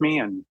beer with me.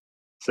 And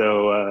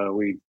so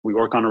we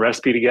work on a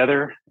recipe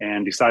together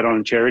and decide on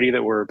a charity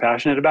that we're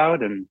passionate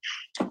about. And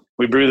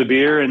we brew the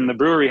beer, and the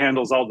brewery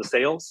handles all the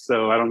sales,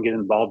 so I don't get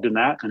involved in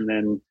that. And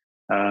then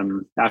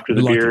after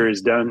the beer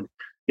is done,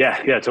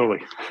 yeah, totally.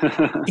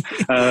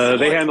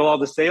 They handle all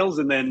the sales,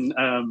 and then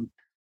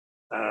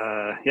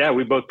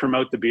we both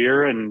promote the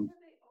beer, and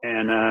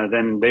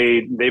then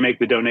they make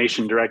the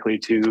donation directly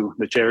to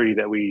the charity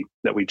that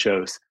we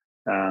chose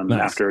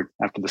after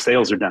the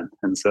sales are done.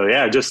 And so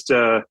just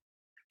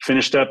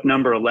finished up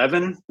number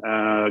 11,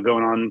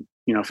 going on,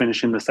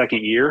 finishing the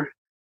second year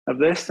of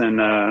this,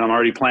 and I'm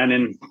already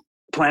planning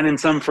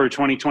some for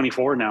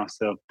 2024 now.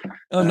 So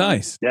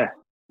nice. Yeah.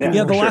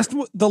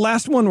 The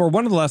last one, or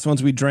one of the last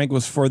ones we drank,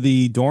 was for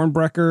the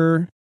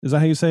Dornbrecher. Is that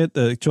how you say it?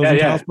 The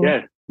Children's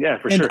Hospital? Yeah,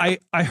 for and sure.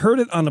 I heard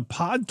it on a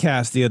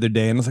podcast the other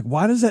day, and I was like,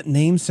 why does that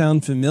name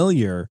sound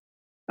familiar?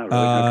 Oh,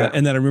 really? Okay.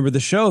 And then I remember the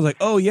show. I was like,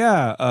 oh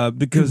yeah,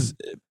 because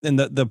and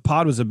the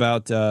pod was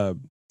about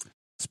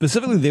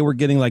specifically they were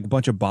getting like a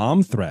bunch of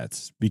bomb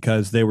threats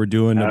because they were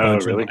doing a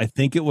bunch of, I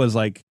think it was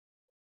like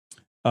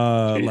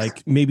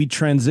maybe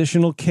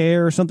transitional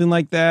care or something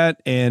like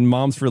that, and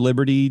Moms for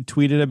Liberty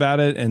tweeted about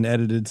it and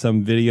edited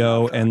some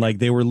video, and like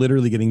they were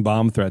literally getting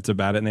bomb threats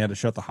about it, and they had to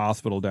shut the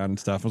hospital down and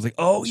stuff. I was like,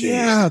 oh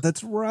yeah,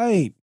 that's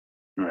right.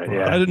 Right,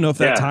 yeah. I didn't know if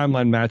that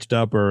timeline matched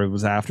up or it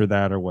was after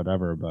that or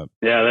whatever, but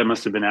yeah, that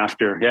must have been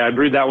after. Yeah, I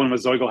brewed that one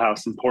with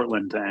Zeugelhaus in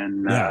Portland,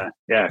 and that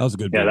was a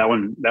good beer. that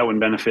one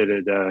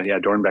benefited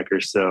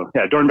Dornbecker's. So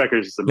yeah,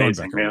 Dornbecker's is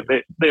amazing. Man,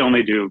 they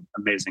only do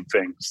amazing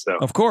things. So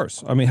of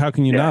course, I mean, how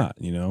can you not?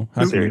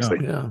 How seriously?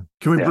 Can you not? Yeah.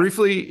 Can we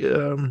briefly?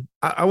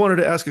 I wanted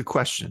to ask a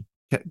question.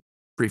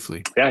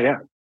 Briefly. Yeah.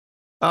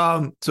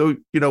 So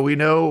we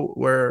know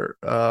where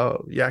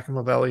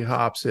Yakima Valley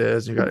Hops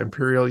is. You got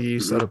Imperial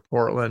Yeast out of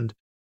Portland.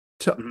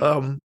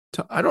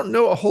 I don't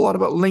know a whole lot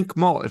about Link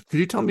Malt. Could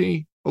you tell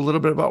me a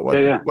little bit about what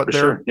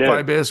their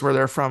vibe is, where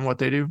they're from, what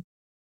they do?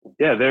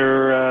 Yeah,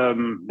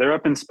 they're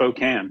up in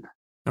Spokane.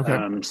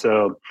 Okay.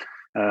 So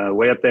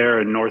way up there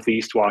in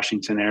Northeast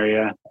Washington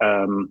area.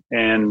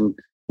 And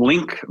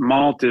Link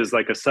Malt is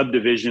like a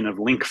subdivision of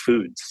Link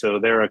Foods. So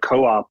they're a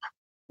co-op,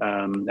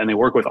 and they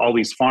work with all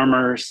these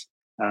farmers.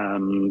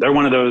 They're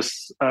one of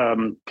those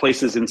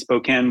places in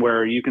Spokane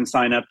where you can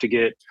sign up to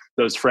get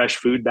those fresh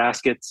food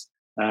baskets.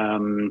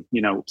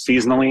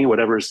 Seasonally,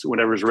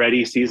 whatever's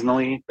ready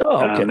seasonally.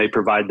 They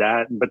provide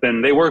that, but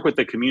then they work with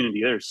the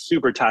community. They're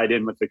super tied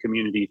in with the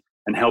community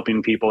and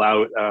helping people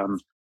out.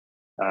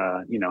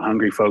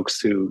 hungry folks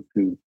who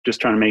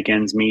just trying to make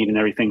ends meet and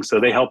everything. So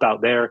they help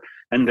out there.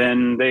 And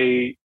then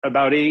they,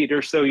 about 8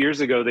 or so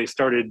years ago, they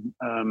started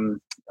a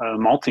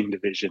malting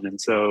division. And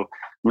so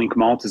Link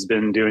Malt has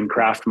been doing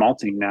craft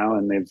malting now,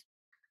 and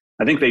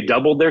I think they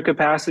doubled their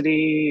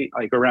capacity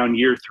like around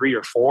year 3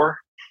 or 4.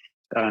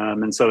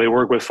 And so they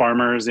work with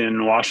farmers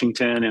in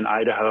Washington and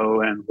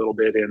Idaho and a little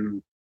bit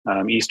in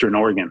Eastern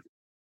Oregon.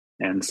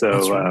 And so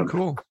That's really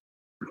cool.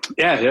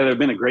 Yeah, they've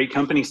been a great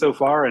company so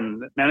far.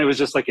 And man, it was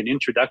just like an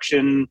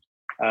introduction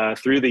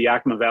through the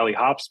Yakima Valley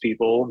Hops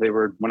people.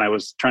 When I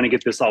was trying to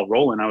get this all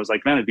rolling, I was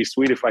like, man, it'd be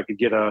sweet if I could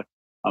get a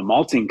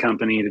malting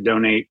company to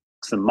donate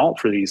some malt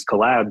for these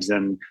collabs.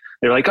 And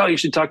they're like, oh, you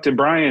should talk to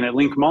Brian at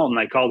Link Malt. And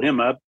I called him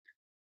up.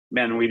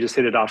 Man, we just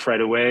hit it off right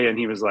away. And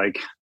he was like,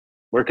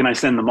 where can I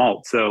send the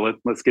malt? So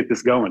let's get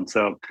this going.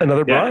 So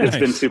another Brian. It's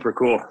been super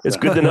cool. It's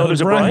good to know there's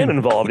a Brian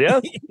involved.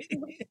 Yeah,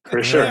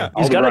 for sure. Yeah.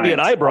 He's got to be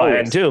an I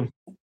Brian too.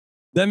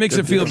 That makes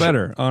it feel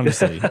better,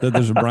 honestly, that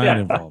there's a Brian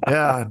involved.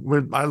 Yeah,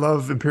 I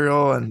love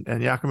Imperial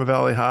and Yakima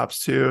Valley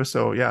hops too.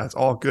 So yeah, it's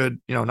all good.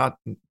 Not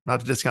to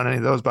discount any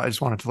of those, but I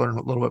just wanted to learn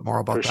a little bit more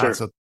about that. Sure.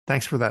 So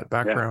thanks for that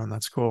background. Yeah.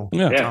 That's cool.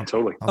 Yeah,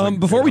 totally.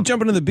 Before we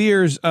jump into the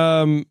beers,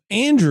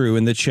 Andrew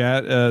in the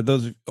chat,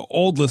 those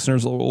old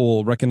listeners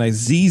will recognize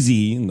ZZ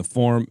in the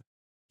forum.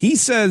 He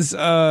says,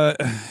 I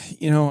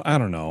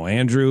don't know,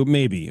 Andrew,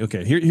 maybe.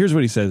 Okay, here's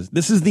what he says.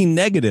 This is the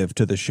negative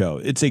to the show.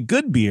 It's a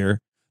good beer,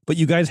 but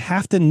you guys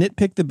have to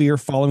nitpick the beer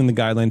following the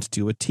guidelines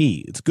to a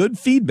T. It's good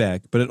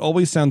feedback, but it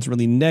always sounds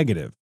really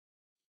negative.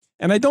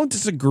 And I don't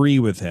disagree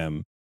with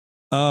him,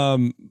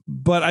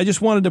 but I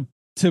just wanted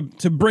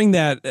to bring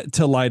that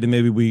to light, and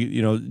maybe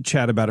we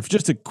chat about it for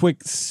just a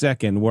quick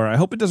second, where I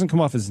hope it doesn't come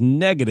off as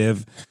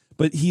negative,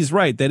 but he's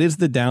right. That is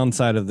the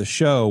downside of the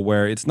show,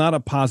 where it's not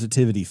a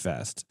positivity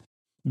fest,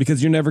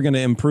 because you're never going to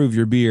improve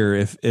your beer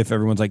if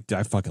everyone's like,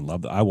 I fucking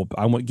love that. I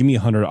want, give me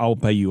 $100. I will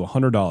pay you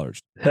 $100.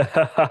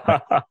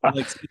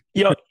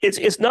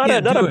 It's not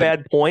a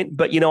bad point,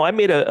 but I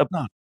made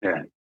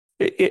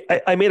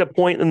I made a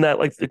point in that,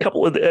 like a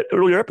couple of the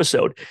earlier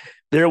episode,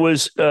 there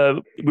was,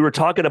 we were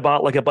talking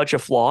about like a bunch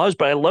of flaws,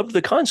 but I loved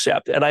the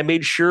concept. And I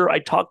made sure I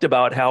talked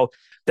about how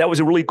that was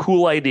a really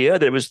cool idea.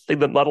 That was a thing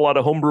that not a lot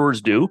of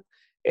homebrewers do.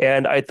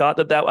 And I thought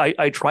that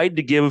I tried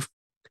to give,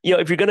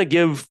 if you're going to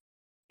give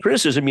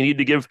criticism, you need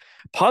to give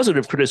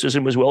positive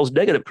criticism as well as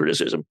negative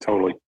criticism.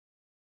 Totally.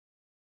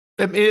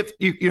 I mean, if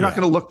you're not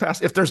going to look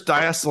past, if there's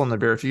diacetyl in the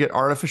beer, if you get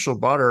artificial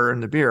butter in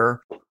the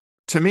beer,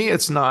 to me,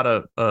 it's not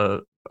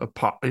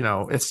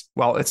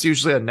it's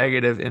usually a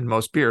negative in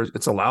most beers.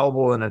 It's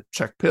allowable in a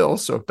Czech pill.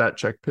 So if that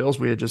Czech pills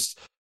we had just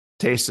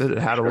tasted, it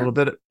had a little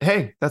bit,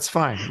 hey, that's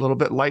fine. A little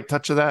bit light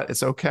touch of that.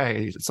 It's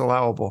okay. It's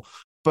allowable.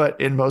 But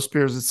in most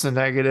beers, it's a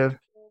negative,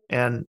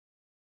 and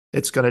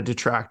it's going to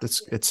detract.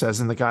 It says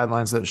in the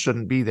guidelines that it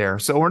shouldn't be there.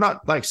 So we're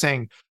not like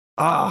saying,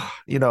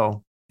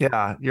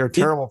 you're a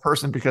terrible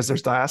person because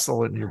there's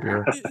diacetyl in your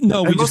beer.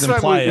 No, we just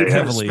imply it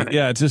heavily.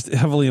 Yeah, it's just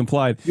heavily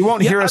implied. You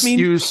won't hear us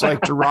use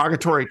like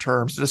derogatory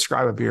terms to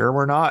describe a beer.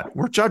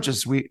 We're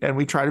judges. We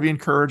try to be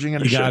encouraging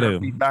and share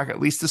feedback at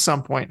least to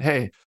some point.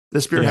 Hey,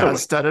 this beer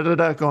has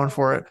da-da-da-da going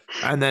for it.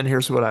 And then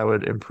here's what I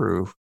would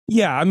improve.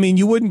 Yeah, I mean,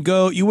 you wouldn't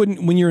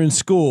when you're in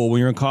school, when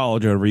you're in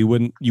college or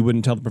whatever, you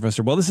wouldn't tell the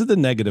professor, well, this is the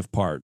negative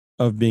part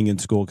of being in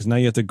school, because now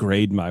you have to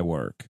grade my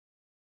work.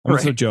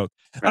 It's a joke.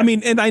 I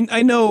mean, and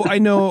I know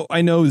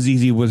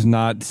ZZ was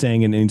not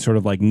saying in any sort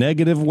of like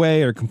negative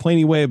way or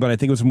complaining way, but I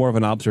think it was more of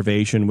an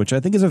observation, which I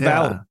think is a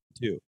valid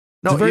too.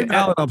 It's a very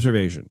valid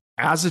observation.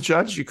 As a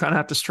judge, you kind of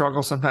have to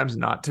struggle sometimes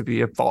not to be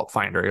a fault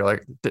finder. You're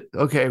like,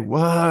 okay,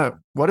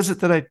 what is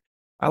it that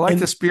I like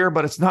this beer,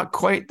 but it's not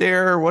quite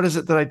there. What is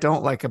it that I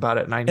don't like about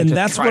it? And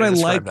that's what I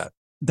like.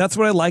 That's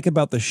what I like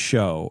about the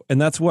show, and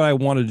that's what I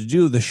wanted to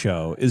do. The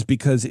show is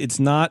because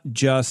it's not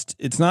just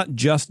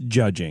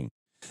judging.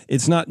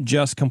 It's not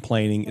just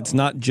complaining. It's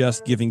not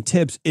just giving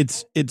tips.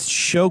 It's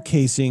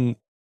showcasing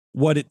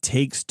what it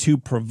takes to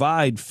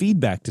provide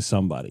feedback to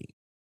somebody.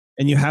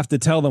 And you have to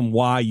tell them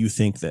why you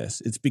think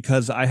this. It's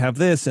because I have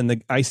this,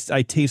 and I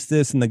taste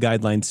this, and the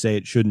guidelines say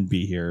it shouldn't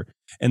be here.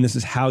 And this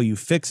is how you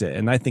fix it.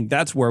 And I think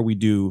that's where we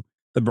do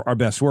our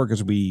best work,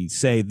 is we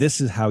say,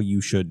 this is how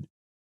you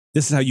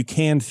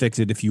can fix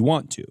it if you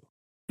want to.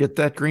 Get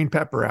that green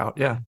pepper out.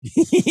 Yeah.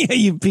 Yeah,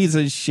 you piece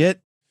of shit.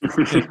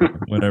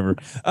 Whatever.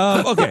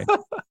 Okay.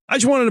 I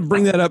just wanted to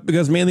bring that up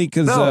because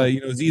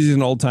Zizi's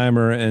an old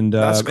timer, and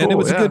cool, and it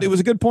was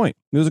a good point.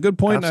 It was a good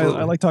point.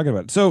 I like talking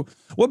about it. So,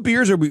 what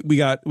beers are we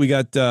got? We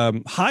got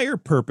Higher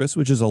Purpose,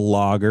 which is a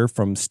lager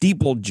from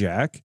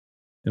Steeplejack,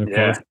 and of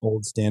course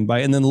Old Standby,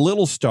 and then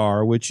Little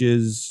Star, which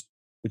is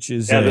this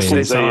is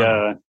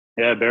a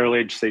barrel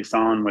aged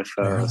saison with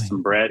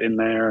some Brett in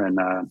there, and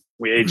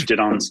we aged it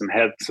on some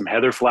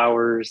heather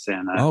flowers.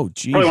 And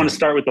probably want to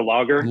start with the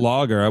lager.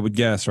 Lager, I would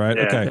guess, right?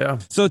 Yeah. Okay. Yeah.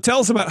 So tell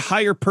us about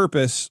Higher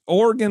Purpose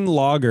Oregon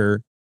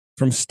Lager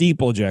from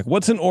Steeplejack.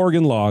 What's an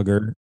Oregon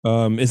lager,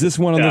 Is this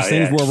one of those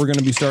things yeah. where we're going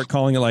to start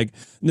calling it like,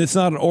 it's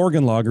not an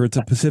Oregon lager, it's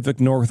a Pacific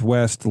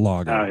Northwest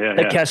lager? Oh, yeah,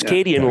 A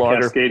Cascadian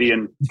lager.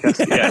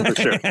 Yeah, for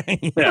sure.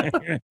 Yeah.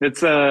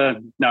 It's,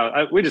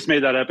 we just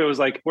made that up. It was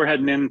like, we're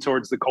heading in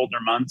towards the colder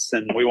months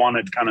and we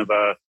wanted kind of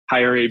a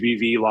higher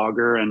ABV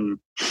lager. And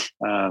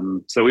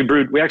so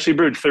we actually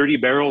brewed 30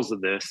 barrels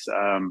of this.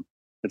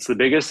 It's the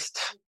biggest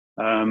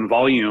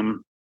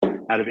volume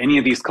out of any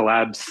of these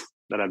collabs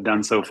that I've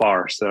done so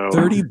far. So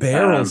 30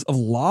 barrels of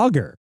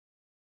lager.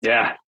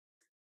 Yeah.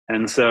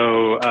 And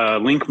so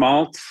Link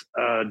Malt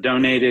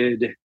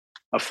donated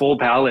a full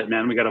pallet,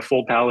 man. We got a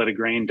full pallet of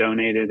grain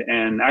donated.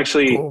 And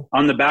actually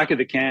on the back of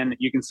the can,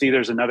 you can see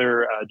there's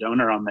another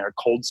donor on there,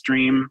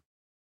 Coldstream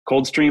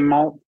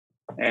Malt.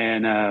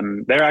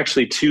 And they're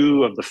actually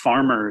two of the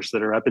farmers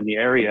that are up in the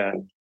area.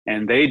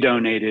 And they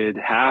donated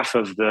half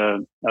of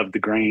the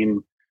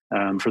grain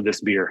for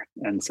this beer.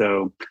 And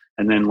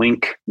then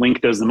Link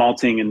does the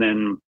malting, and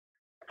then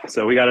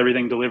so we got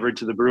everything delivered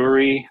to the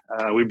brewery.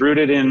 We brewed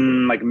it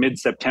in like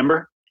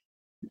mid-September.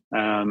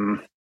 Got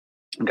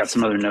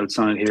some other notes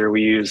on it here. We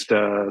used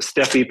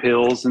Steffi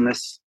Pills in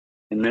this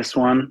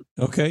one.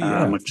 Okay,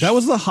 yeah. That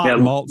was the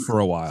hot malt for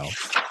a while.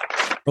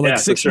 For like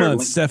 6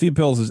 months, Steffi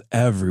Pills was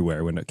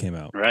everywhere when it came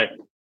out. Right.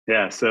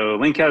 Yeah. So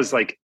Link has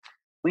like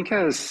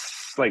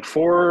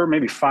 4,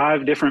 maybe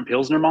 5 different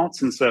Pilsner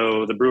malts. And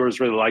so the brewers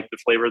really liked the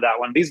flavor of that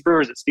one. These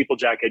brewers at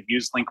Steeplejack had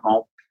used Link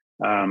malt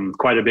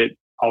quite a bit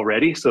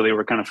already. So they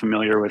were kind of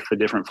familiar with the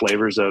different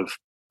flavors of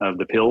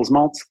the Pils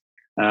malts.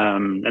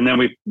 And then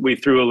we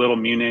threw a little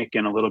Munich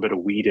and a little bit of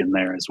wheat in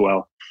there as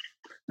well.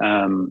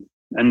 And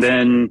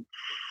then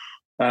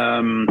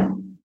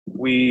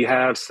we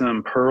have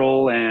some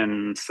Pearl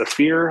and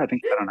Saphir. I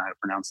don't know how to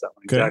pronounce that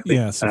one exactly.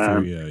 Yeah,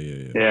 Saphir.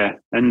 Yeah.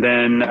 And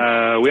then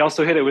we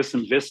also hit it with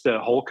some Vista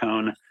whole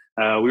cone.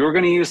 We were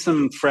going to use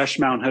some fresh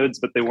Mount Hoods,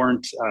 but they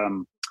weren't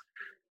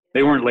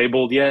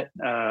labeled yet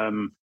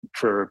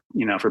for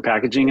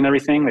packaging and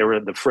everything. They were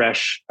the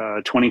fresh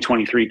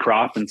 2023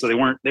 crop, and so we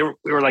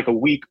were like a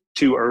week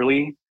too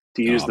early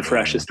to use the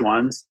freshest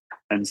ones.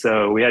 And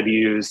so we had to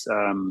use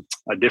a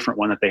different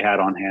one that they had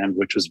on hand,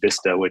 which was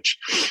Vista, which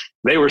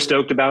they were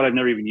stoked about. I've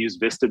never even used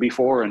Vista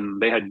before, and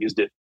they had used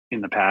it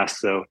in the past.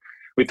 So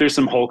we threw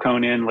some whole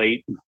cone in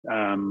late,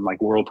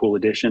 like Whirlpool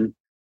edition.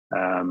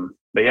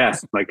 But yeah,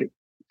 like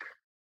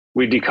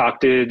we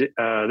decocted.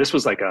 This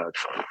was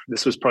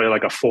probably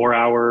like a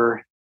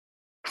 4-hour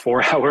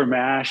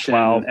mash.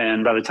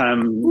 And by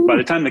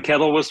the time the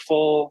kettle was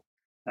full,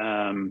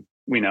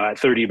 at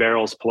 30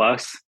 barrels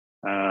plus,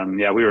 we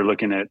were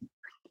looking at,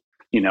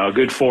 a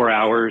good 4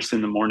 hours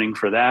in the morning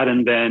for that.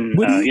 And then,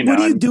 what are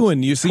you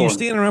doing? You're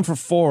standing around for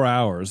 4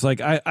 hours.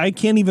 Like I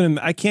can't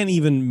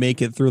even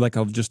make it through like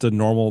just a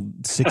normal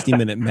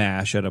 60-minute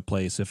mash at a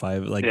place. If I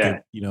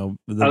Steeplejack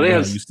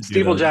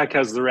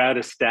has the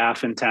raddest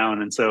staff in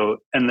town.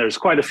 And there's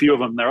quite a few of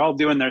them. They're all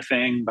doing their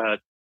thing, but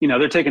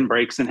they're taking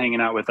breaks and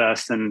hanging out with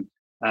us. And,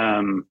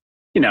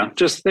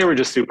 they were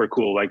just super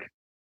cool. Like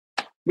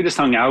we just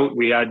hung out.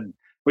 We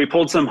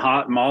pulled some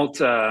hot malt,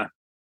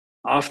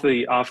 off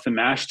the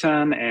mash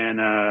tun, and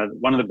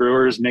one of the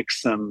brewers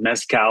mixed some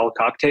mezcal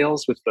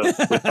cocktails with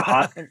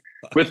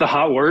the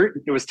hot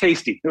wort. It was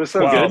tasty. It was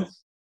so good.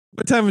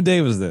 What time of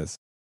day was this?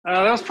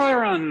 That was probably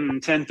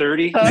around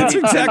 10:30. That's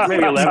exactly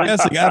maybe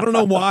 11. I don't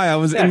know why. I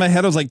was in my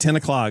head. I was like 10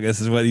 o'clock. This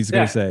is what he's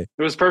going to say.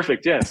 It was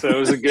perfect. Yeah. So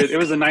it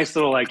was a nice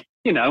little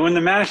when the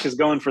mash is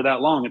going for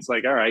that long, it's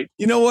like, all right,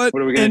 you know what?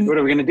 What are we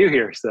gonna do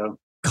here? So.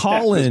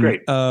 Colin,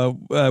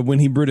 when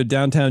he brewed at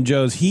Downtown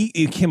Joe's, he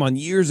came on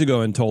years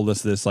ago and told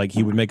us this, like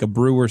he would make a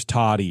brewer's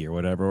toddy or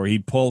whatever, or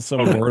he'd pull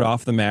some wort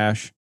off the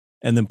mash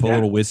and then put a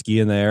little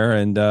whiskey in there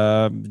and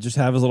just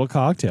have his little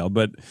cocktail.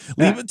 But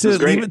leave it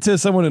to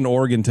someone in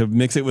Oregon to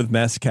mix it with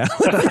mezcal.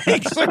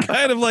 It's a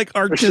kind of like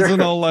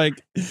artisanal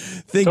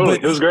thing. Totally.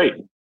 But it was great.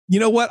 You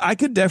know what? I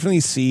could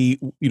definitely see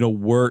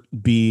wort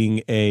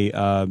being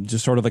a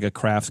just sort of like a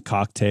craft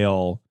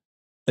cocktail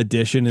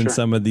addition in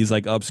some of these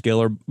like upscale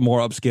or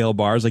more upscale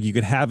bars. Like you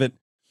could have it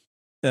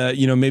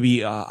maybe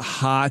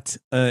hot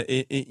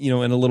in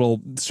a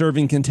little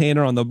serving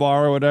container on the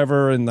bar or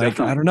whatever, and like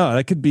Definitely. I don't know,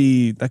 that could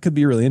be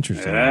really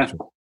interesting.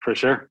 For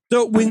sure.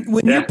 So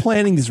when you're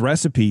planning these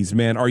recipes,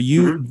 man, are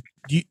you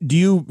do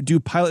you do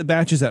pilot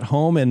batches at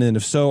home, and then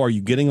if so, are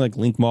you getting like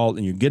Link malt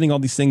and you're getting all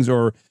these things,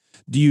 or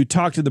do you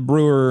talk to the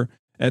brewer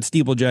at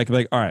Steeplejack and be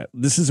like, all right,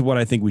 this is what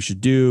I think we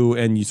should do,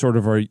 and you sort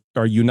of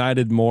are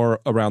united more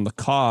around the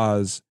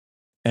cause,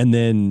 and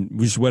then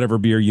just whatever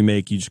beer you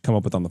make, you just come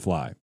up with on the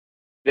fly?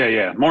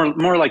 Yeah.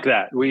 More like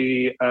that.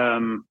 We,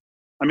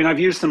 I've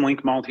used some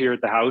Link malt here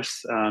at the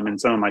house in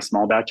some of my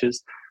small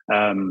batches.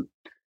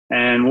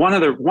 And one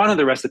of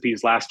the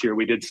recipes last year,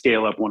 we did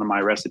scale up one of my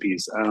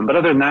recipes. But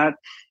other than that,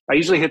 I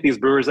usually hit these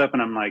brewers up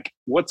and I'm like,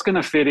 what's going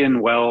to fit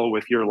in well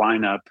with your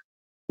lineup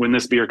when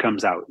this beer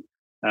comes out?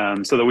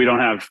 So that we don't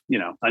have,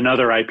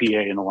 another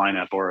IPA in the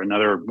lineup or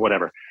another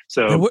whatever.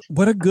 So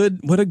what a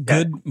good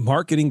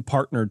marketing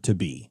partner to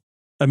be.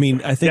 I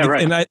mean, I think,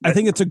 I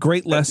think it's a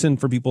great lesson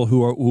for people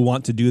who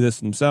want to do this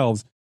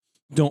themselves.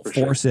 Don't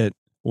force it.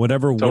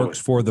 whatever Totally. works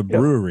for the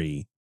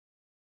brewery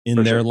in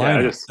For their sure.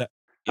 Yeah, lineup.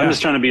 I'm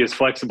just trying to be as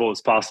flexible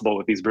as possible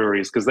with these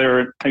breweries because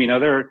they're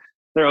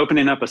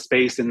opening up a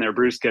space in their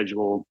brew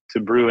schedule to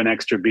brew an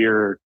extra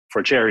beer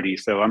for charity.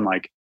 So I'm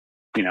like,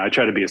 I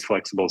try to be as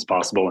flexible as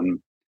possible and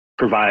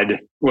provide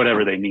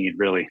whatever they need,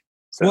 really.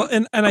 So, well,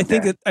 and I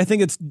think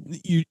it's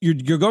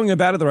you're going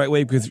about it the right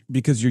way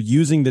because you're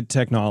using the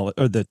technology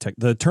or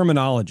the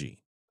terminology.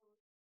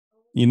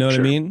 You know what I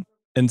mean?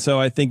 And so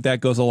I think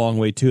that goes a long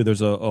way too.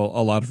 There's a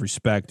lot of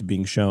respect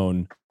being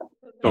shown,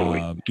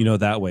 totally.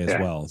 That way as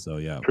well. So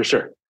yeah, for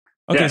sure.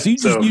 Okay, Yeah, so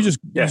you just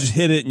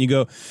hit it and you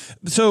go.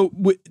 So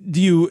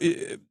do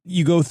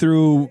you go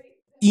through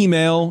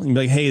email and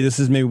be like, hey, this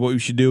is maybe what we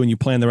should do, and you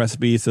plan the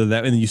recipe and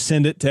then you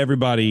send it to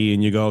everybody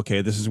and you go,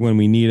 okay, this is when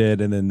we need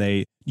it, and then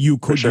you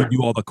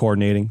do all the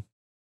coordinating.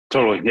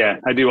 Totally, yeah,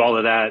 I do all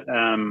of that.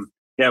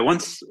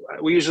 Once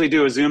we usually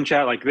do a Zoom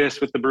chat like this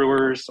with the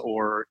brewers,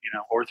 or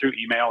through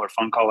email or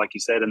phone call, like you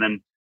said, and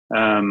then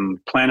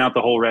plan out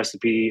the whole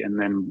recipe, and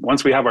then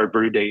once we have our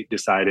brew date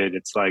decided,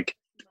 it's like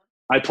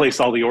I place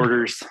all the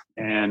orders,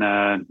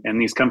 and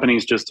these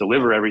companies just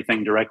deliver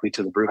everything directly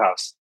to the brew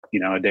house,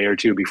 a day or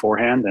two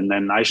beforehand, and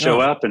then I show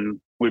up and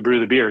we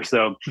brew the beer.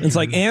 So it's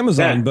like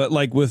Amazon, but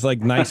with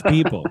nice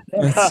people,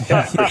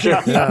 for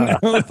sure.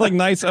 with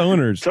nice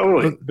owners.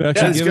 Totally, who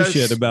actually give a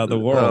shit about the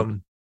world.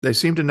 They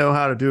seem to know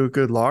how to do a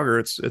good lager.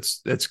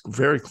 It's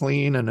very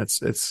clean, and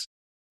it's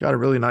got a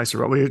really nice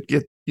aroma.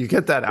 You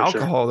get that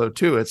alcohol though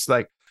too. It's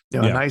like a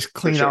nice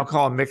clean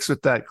alcohol mixed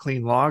with that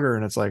clean lager,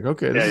 and it's like,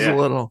 okay, this is a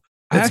little.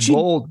 It's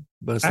bold,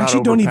 but it's not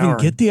actually don't even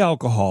overpowering. get the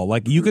alcohol.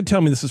 Like you could tell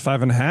me this is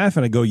 5.5,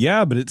 and I go,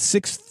 yeah, but it's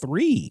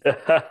 6.3.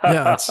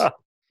 Yeah,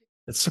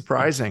 it's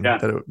surprising.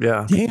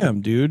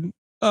 Damn, dude.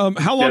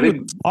 How long was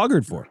it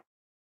lagered for?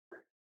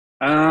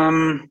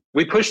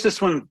 We pushed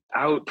this one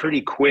out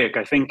pretty quick.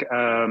 I think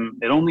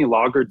it only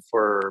lagered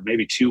for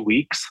maybe 2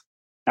 weeks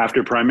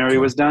after primary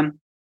was done.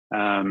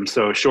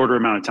 So a shorter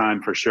amount of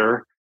time for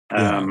sure.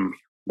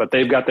 But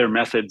they've got their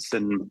methods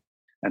and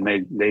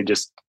they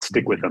just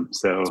stick with them.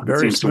 So it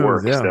seems to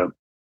work. Yeah. So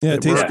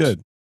it tastes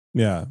good.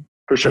 Yeah.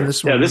 For sure.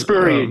 This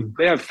brewery,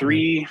 they have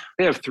three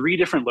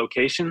different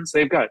locations.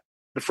 They've got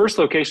the first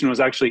location was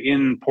actually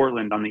in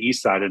Portland on the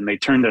east side, and they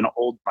turned an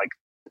old,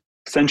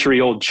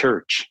 century-old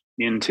church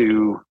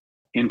into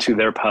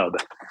their pub.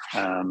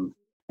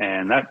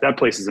 And that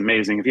place is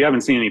amazing. If you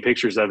haven't seen any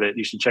pictures of it,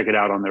 you should check it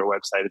out on their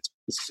website. It's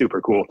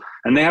super cool.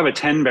 And they have a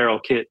 10-barrel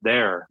kit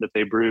there that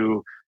they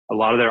brew a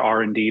lot of their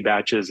R&D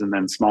batches and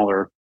then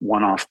smaller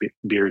one-off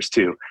beers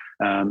too.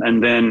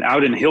 And then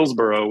out in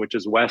Hillsboro, which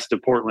is west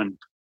of Portland,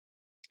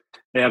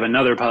 they have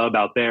another pub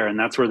out there, and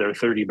that's where their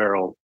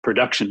 30-barrel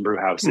production brew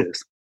house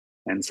is.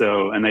 And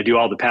they do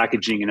all the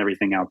packaging and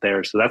everything out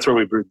there. So that's where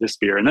we brewed this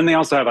beer. And then they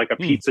also have a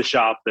pizza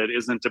shop that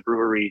isn't a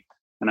brewery.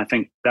 And I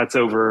think that's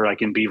over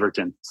in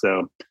Beaverton.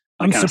 So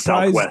I'm kind of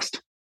surprised.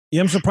 Southwest.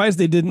 Yeah, I'm surprised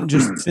they didn't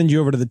just send you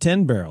over to the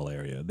 10-barrel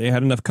area. They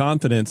had enough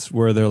confidence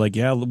where they're like,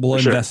 yeah, we'll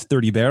invest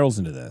 30 barrels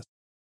into this.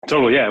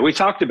 Totally. Yeah. We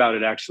talked about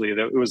it actually.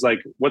 That it was like,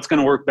 what's going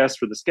to work best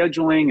for the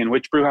scheduling and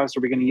which brew house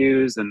are we going to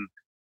use? And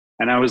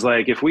I was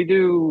like, if we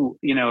do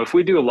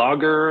a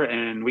lager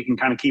and we can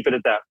kind of keep it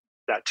at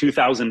that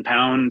 2,000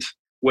 pound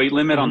weight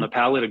limit on the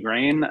pallet of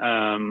grain,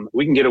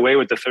 we can get away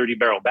with the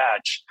 30-barrel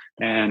batch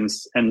and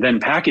then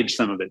package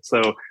some of it.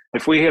 So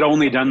if we had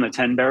only done the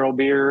 10-barrel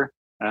beer,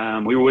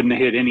 we wouldn't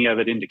have hit any of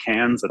it into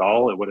cans at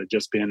all. It would have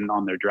just been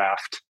on their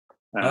draft.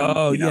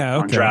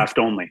 On draft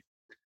only.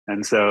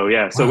 And so,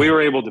 we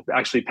were able to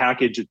actually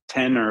package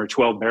 10 or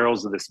 12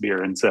 barrels of this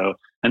beer. And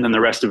then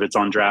the rest of it's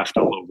on draft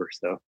all over.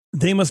 So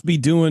they must be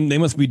doing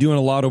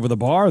a lot over the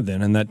bar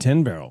then in that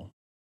 10-barrel.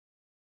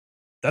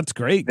 That's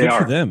great. Good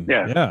for them.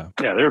 Yeah.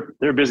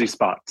 They're a busy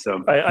spot.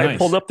 So I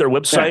pulled up their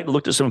website and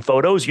looked at some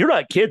photos. You're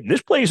not kidding.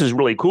 This place is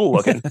really cool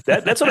looking.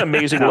 That's an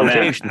amazing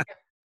location. Man.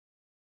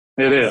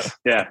 It is.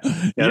 Yeah.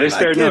 They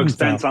spared no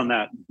expense on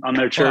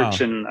their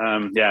church.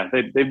 Wow. And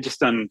they've just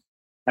done,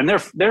 and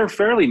they're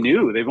fairly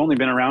new. They've only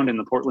been around in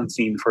the Portland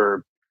scene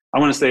for, I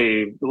want to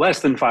say, less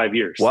than 5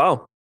 years.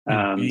 Wow.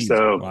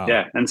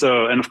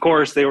 And of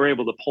course they were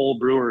able to pull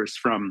brewers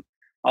from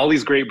all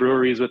these great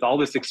breweries with all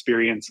this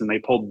experience, and they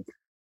pulled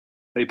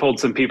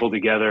some people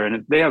together,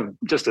 and they have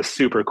just a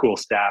super cool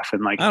staff.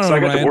 And I got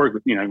to work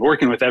with,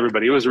 working with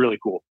everybody. It was really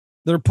cool.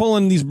 They're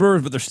pulling these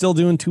brewers, but they're still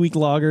doing 2-week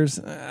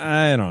lagers.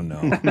 I don't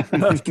know.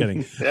 I'm just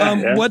kidding.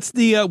 What's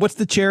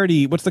the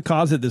charity? What's the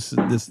cause that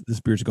this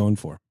beer's going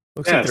for?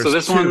 So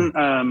this one,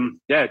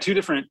 two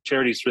different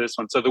charities for this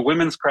one. So the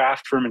Women's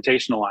Craft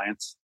Fermentation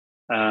Alliance,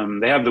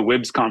 they have the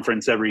WIBS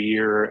conference every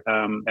year.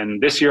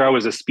 And this year I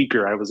was a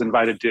speaker. I was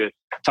invited to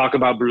talk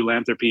about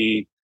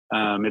brewlanthropy.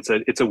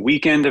 It's a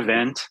weekend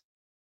event,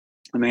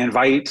 and they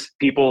invite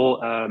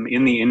people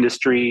in the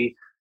industry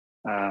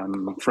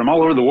from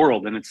all over the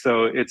world. And it's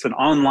an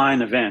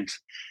online event,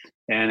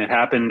 and it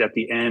happened at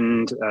the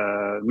end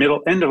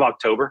of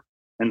October.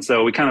 And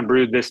so we kind of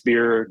brewed this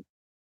beer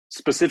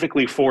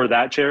specifically for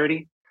that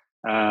charity.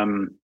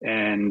 And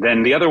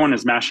then the other one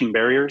is Mashing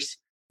Barriers.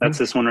 That's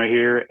this one right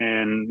here.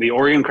 And the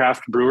Oregon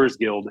Craft Brewers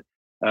Guild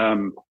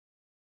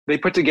they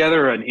put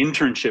together an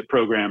internship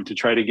program to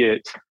try to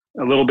get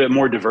a little bit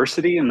more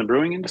diversity in the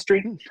brewing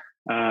industry.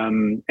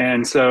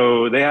 And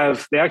so they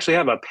actually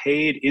have a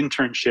paid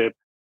internship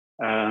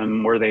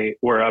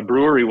where a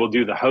brewery will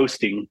do the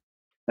hosting.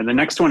 And the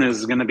next one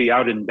is going to be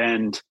out in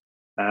Bend.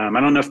 I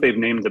don't know if they've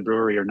named the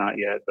brewery or not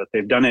yet, but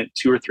they've done it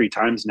 2 or 3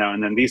 times now.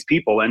 And then these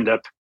people end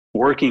up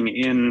working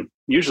in,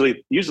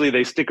 usually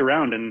they stick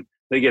around and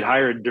they get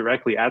hired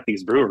directly at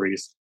these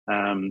breweries.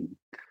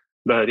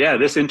 But yeah,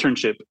 this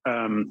internship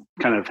kind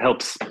of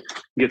helps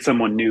get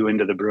someone new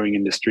into the brewing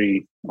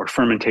industry or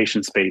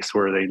fermentation space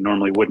where they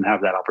normally wouldn't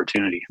have that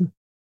opportunity.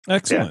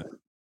 Excellent.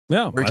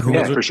 Yeah,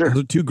 cool. For sure.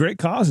 Those are 2 great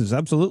causes.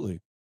 Absolutely.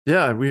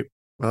 Yeah, we,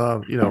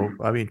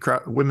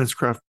 Women's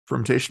Craft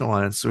Fermentation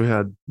Alliance. We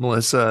had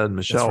Melissa and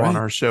Michelle on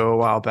our show a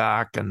while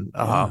back, and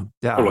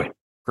totally.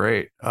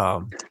 Great.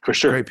 For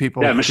sure. Great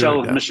people. Yeah,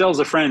 Michelle's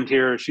a friend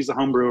here. She's a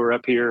home brewer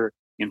up here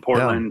in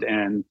Portland,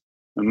 and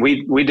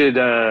we did.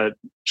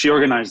 She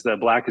organized the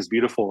Black is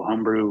Beautiful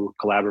homebrew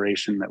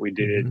collaboration that we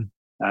did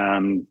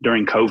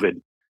during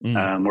COVID,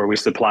 where we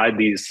supplied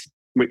these.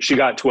 She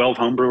got 12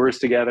 homebrewers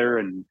together,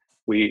 and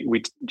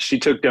she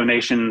took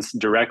donations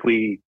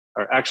directly,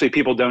 or actually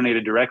people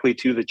donated directly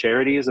to the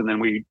charities, and then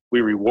we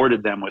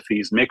rewarded them with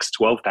these mixed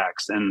 12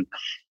 packs, and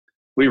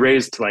we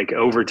raised like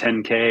over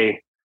 10K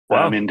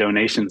in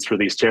donations for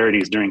these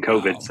charities during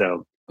COVID. Wow.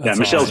 So yeah,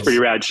 Michelle's awesome. Pretty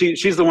rad.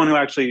 She's the one who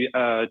actually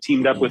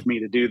teamed up with me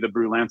to do the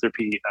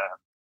Brewlanthropy,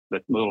 the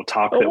little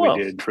talk that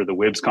we did for the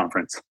WIBS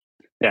conference.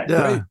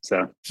 Yeah.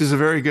 So she's a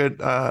very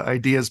good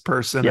ideas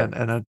person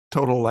and a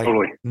total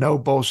no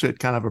bullshit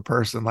kind of a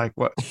person. Like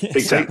what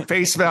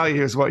face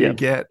value is what you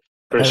get.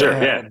 For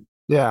sure.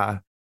 Yeah.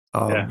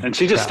 And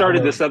she just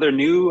started this other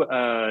new,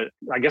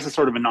 I guess it's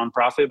sort of a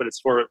nonprofit, but it's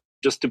for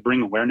just to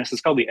bring awareness. It's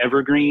called the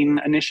Evergreen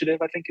Initiative,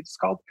 I think it's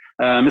called.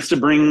 It's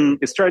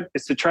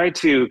to try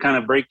to kind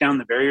of break down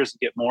the barriers and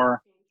get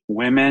more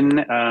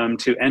women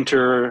to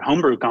enter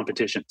homebrew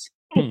competitions.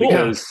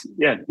 Because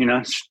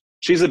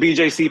she's a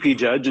BJCP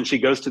judge, and she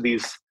goes to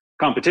these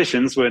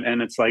competitions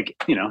and it's like,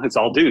 it's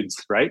all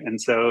dudes, right? And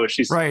so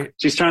she's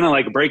trying to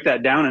like break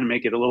that down and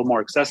make it a little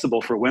more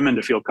accessible for women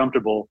to feel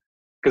comfortable.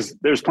 Because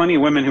there's plenty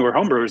of women who are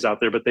homebrewers out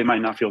there, but they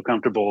might not feel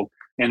comfortable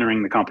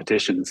entering the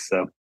competitions.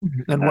 So,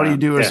 and what do you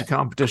do as a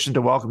competition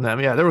to welcome them?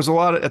 Yeah, there was a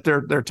lot at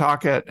their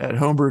talk at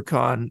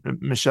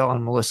HomebrewCon. Michelle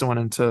and Melissa went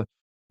into a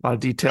lot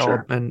of detail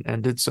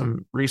and did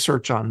some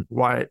research on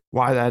why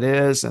that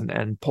is,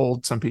 and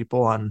polled some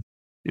people on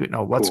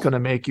what's going to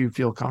make you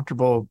feel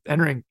comfortable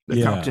entering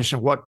the competition.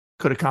 What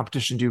could a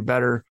competition do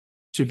better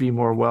to be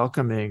more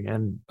welcoming?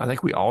 And I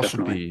think we all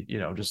should be,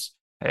 just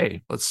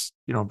hey, let's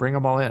bring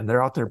them all in.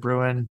 They're out there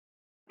brewing.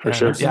 For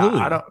sure.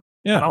 I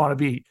don't want to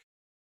be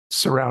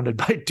surrounded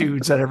by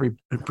dudes at every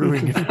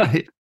brewing.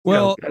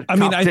 Well, I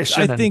mean, I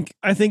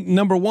think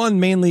number one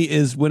mainly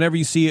is whenever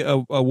you see a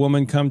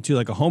woman come to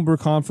like a homebrew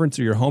conference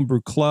or your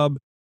homebrew club,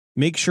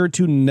 make sure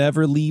to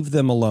never leave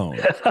them alone.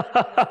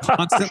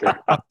 Constantly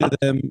talk to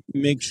them.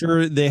 Make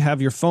sure they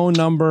have your phone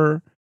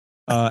number.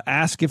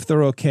 Ask if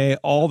they're okay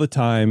all the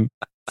time.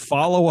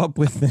 Follow up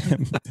with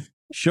them.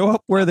 Show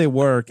up where they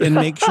work and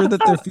make sure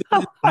that they're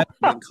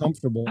feeling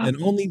comfortable. And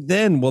only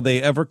then will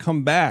they ever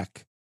come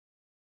back.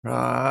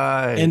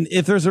 Right. And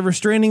if there's a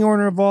restraining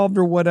order involved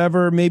or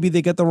whatever, maybe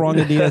they get the wrong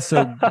idea.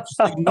 So just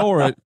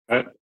ignore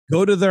it.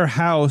 Go to their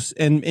house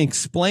and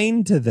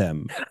explain to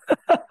them,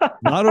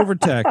 not over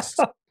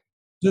text.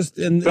 Just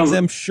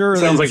I'm sure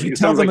sounds like you've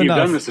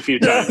done this a few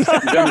times. You've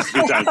done this a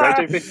few times,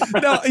 right,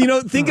 JP?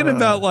 No, thinking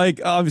about like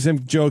obviously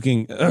I'm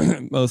joking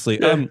mostly.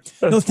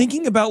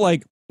 Thinking about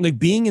like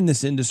being in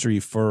this industry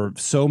for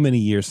so many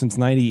years, since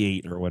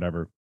 98 or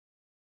whatever.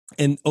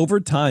 And over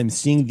time,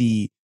 seeing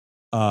the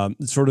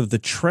sort of the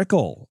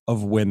trickle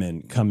of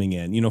women coming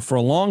in, for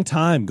a long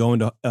time going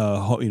to,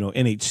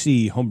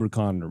 NHC,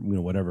 HomebrewCon,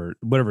 or,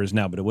 whatever it is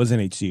now, but it was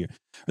NHC,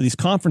 or these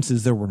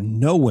conferences, there were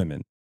no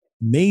women,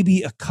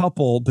 maybe a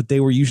couple, but they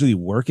were usually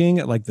working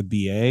at like the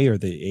BA or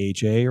the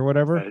AHA or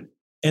whatever. Right.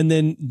 And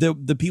then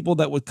the people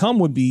that would come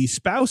would be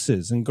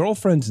spouses and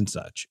girlfriends and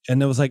such.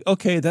 And it was like,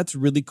 okay, that's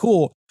really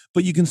cool.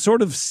 But you can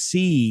sort of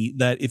see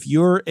that if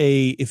you're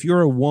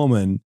a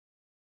woman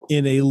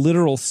in a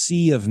literal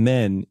sea of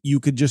men, you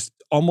could just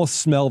almost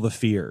smell the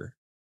fear,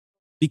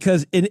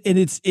 because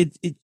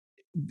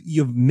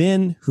you have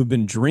men who've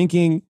been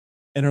drinking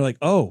and are like,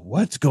 oh,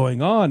 what's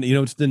going on?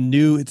 It's the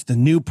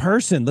new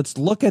person. Let's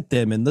look at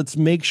them and let's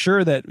make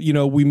sure that,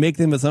 we make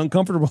them as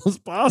uncomfortable as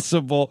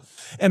possible.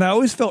 And I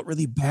always felt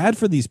really bad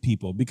for these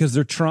people because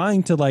they're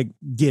trying to like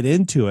get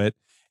into it.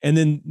 And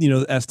then,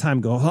 as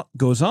time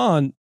goes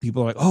on,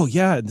 people are like, oh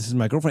yeah, this is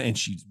my girlfriend. And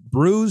she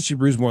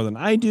brews more than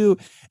I do.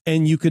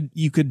 And you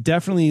could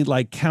definitely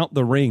like count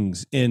the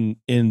rings in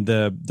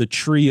the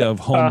tree of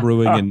home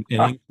brewing and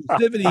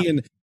inclusivity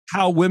and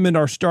how women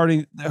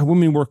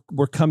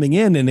were coming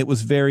in. And it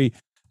was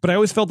but I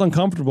always felt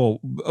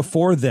uncomfortable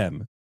for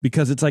them,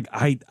 because it's like,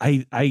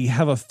 I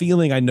have a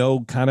feeling I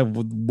know kind of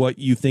what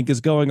you think is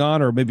going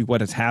on, or maybe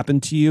what has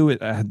happened to you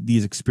at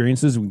these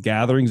experiences and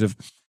gatherings of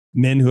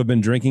men who have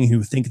been drinking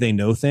who think they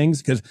know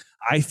things, because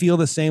I feel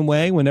the same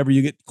way whenever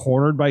you get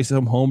cornered by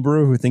some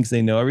homebrewer who thinks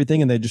they know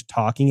everything and they're just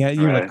talking at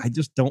you. Right. Like, I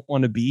just don't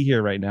want to be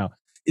here right now.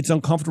 It's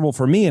uncomfortable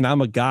for me, and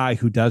I'm a guy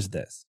who does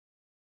this.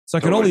 So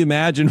I can only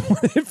imagine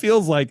what it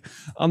feels like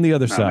on the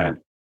other side.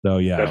 Man. So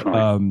yeah,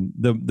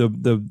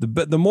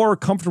 the more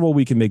comfortable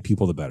we can make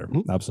people, the better.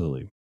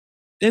 Absolutely.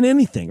 In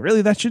anything,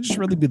 really, that should just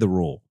really be the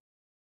rule.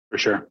 For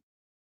sure.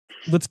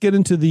 Let's get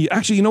into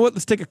actually, you know what?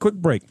 Let's take a quick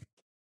break.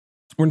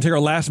 We're going to take our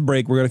last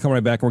break. We're going to come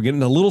right back. We're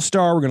getting a little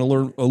star. We're going to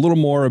learn a little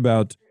more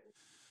about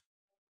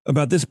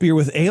this beer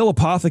with Ale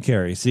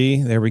Apothecary.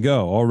 See, there we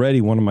go.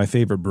 Already one of my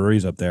favorite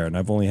breweries up there, and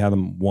I've only had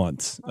them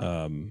once.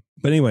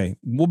 But anyway,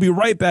 we'll be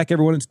right back,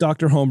 everyone. It's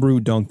Dr. Homebrew.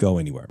 Don't go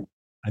anywhere.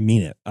 I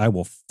mean it. I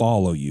will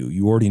follow you.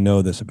 You already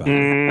know this about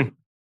me.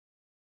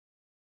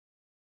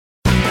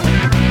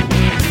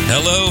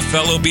 Hello,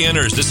 fellow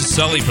BNers. This is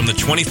Sully from the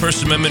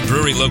 21st Amendment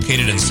Brewery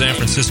located in San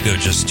Francisco,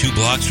 just 2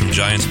 blocks from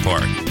Giants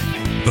Park.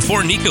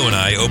 Before Nico and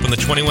I opened the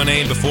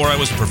 21A and before I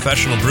was a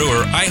professional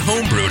brewer, I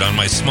homebrewed on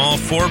my small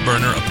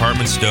 4-burner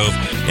apartment stove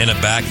in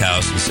a back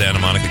house in Santa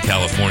Monica,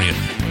 California,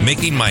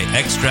 making my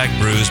extract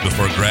brews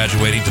before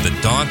graduating to the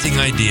daunting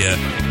idea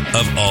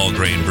of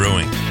all-grain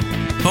brewing.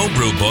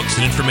 Homebrew books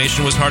and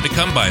information was hard to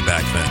come by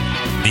back then.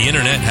 The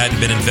internet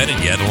hadn't been invented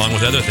yet, along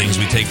with other things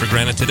we take for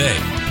granted today,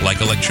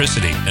 like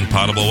electricity and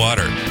potable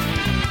water.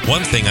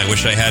 One thing I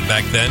wish I had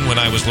back then when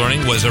I was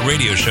learning was a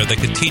radio show that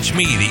could teach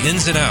me the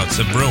ins and outs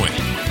of brewing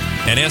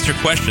and answer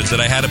questions that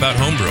I had about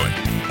homebrewing,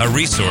 a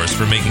resource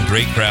for making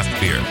great craft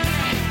beer.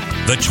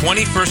 The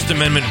 21st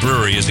Amendment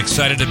Brewery is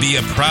excited to be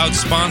a proud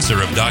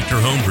sponsor of Dr.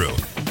 Homebrew,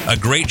 a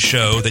great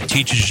show that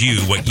teaches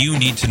you what you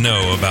need to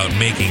know about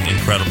making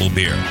incredible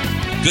beer.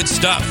 Good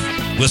stuff.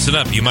 Listen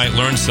up, you might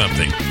learn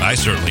something. I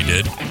certainly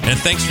did. And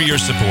thanks for your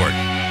support.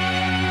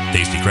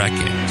 Tasty Crack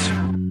Games.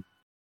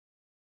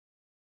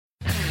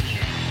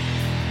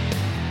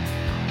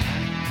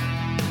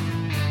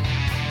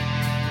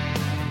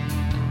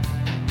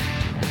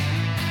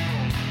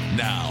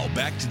 Now,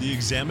 back to the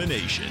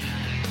examination.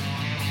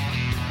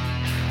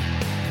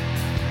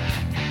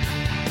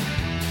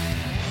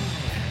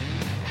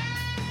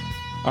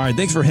 All right,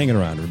 thanks for hanging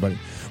around, everybody.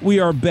 We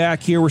are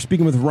back here. We're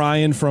speaking with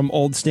Ryan from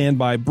Old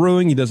Standby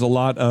Brewing. He does a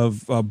lot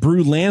of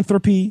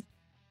brewlanthropy, is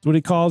what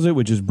he calls it,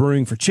 which is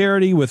brewing for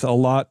charity with a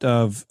lot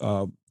of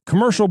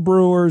commercial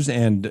brewers.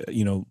 And,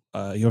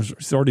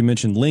 he's already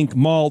mentioned Link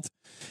Malt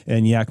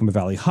and Yakima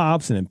Valley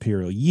hops and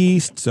Imperial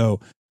yeast.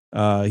 So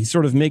he's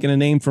sort of making a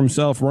name for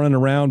himself, running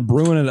around,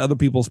 brewing at other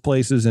people's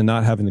places and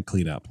not having to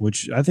clean up,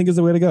 which I think is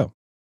the way to go.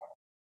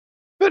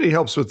 But he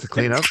helps with the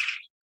cleanup.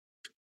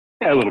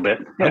 Yeah, a little bit.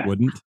 Yeah. I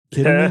wouldn't.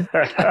 Kidding me?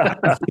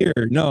 I'm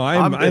here. No,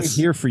 I'm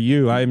here for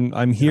you.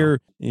 I'm here.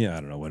 Yeah,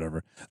 I don't know,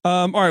 whatever.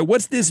 All right,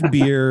 what's this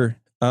beer?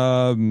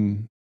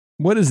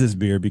 What is this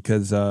beer?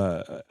 Because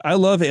I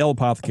love Ale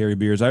Apothecary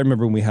beers. I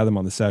remember when we had them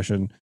on the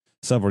session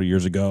several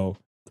years ago.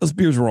 Those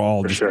beers were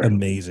all just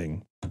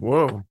amazing.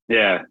 Whoa.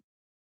 Yeah.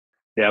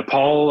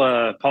 Paul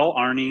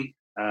Arney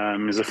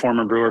is a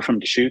former brewer from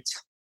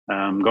Deschutes,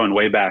 going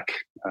way back.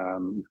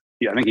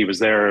 I think he was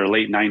there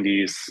late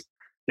 90s.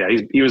 Yeah,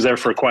 he was there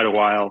for quite a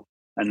while.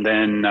 And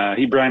then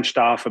he branched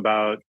off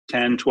about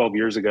 10, 12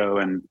 years ago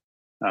and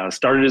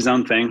started his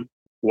own thing,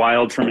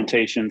 wild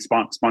fermentation,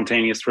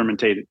 spontaneous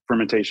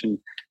fermentation.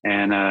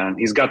 And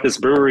he's got this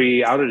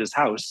brewery out at his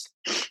house.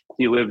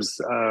 He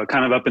lives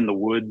kind of up in the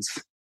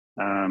woods,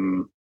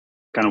 kind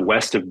of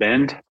west of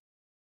Bend.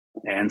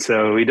 And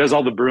so he does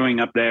all the brewing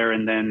up there.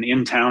 And then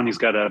in town, he's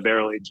got a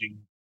barrel aging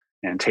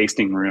and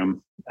tasting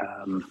room.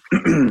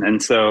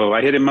 And so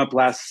I hit him up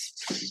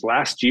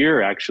last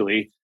year,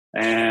 actually.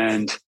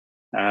 And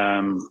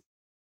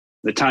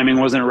the timing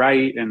wasn't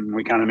right, and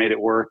we kind of made it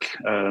work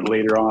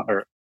later on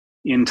or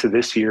into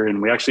this year.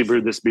 And we actually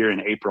brewed this beer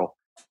in April.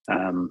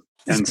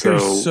 And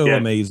so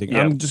amazing.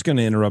 Yeah, I'm just going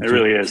to interrupt. It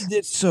really is.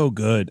 It's so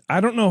good.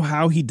 I don't know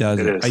how he does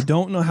it. I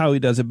don't know how he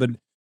does it, but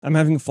I'm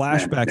having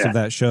flashbacks of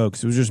that show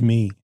because it was just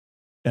me,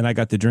 and I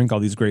got to drink all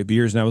these great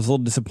beers, and I was a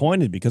little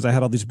disappointed because I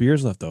had all these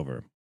beers left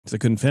over because I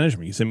couldn't finish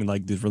them. You sent me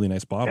like these really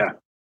nice bottles. Yeah.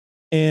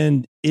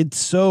 And it's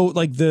so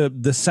like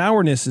the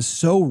sourness is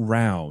so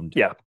round.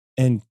 Yeah.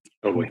 And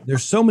totally.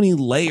 There's so many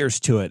layers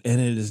to it, and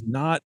it is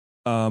not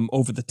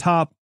over the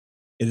top.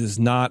 It is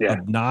not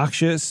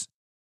obnoxious,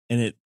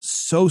 and it's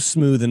so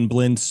smooth and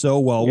blends so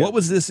well. Yeah. What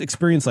was this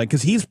experience like?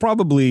 Because he's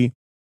probably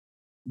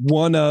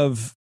one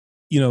of,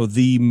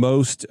 the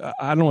most,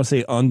 I don't want to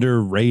say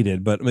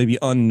underrated, but maybe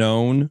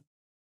unknown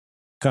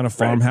kind of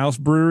farmhouse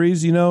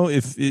breweries.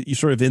 If you're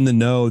sort of in the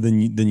know, then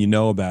you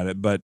know about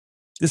it. But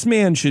this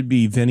man should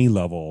be Vinny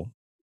level.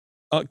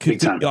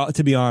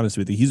 To be honest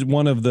with you, he's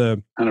one of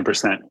the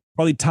 100%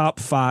 probably top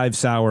 5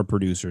 sour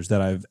producers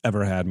that I've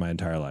ever had in my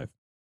entire life.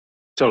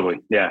 Totally,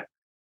 yeah.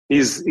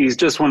 He's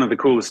just one of the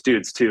coolest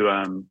dudes too.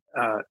 And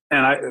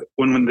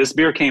when this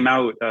beer came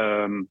out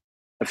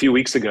a few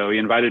weeks ago, he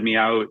invited me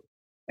out,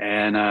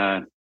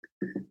 and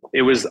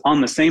it was on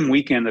the same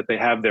weekend that they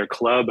have their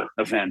club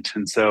event.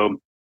 And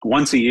so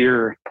once a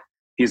year,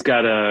 he's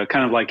got a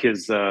kind of like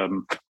his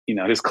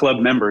his club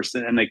members,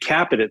 and they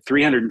cap it at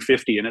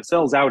 350, and it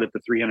sells out at the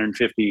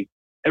 350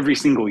 every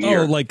single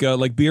year. Oh,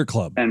 like beer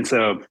club. And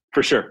so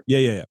for sure.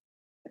 Yeah.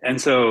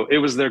 And so it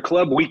was their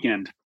club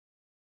weekend.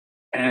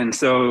 And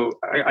so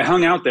I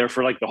hung out there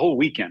for like the whole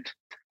weekend.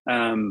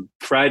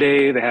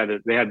 Friday they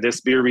had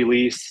this beer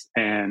release,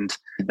 and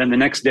then the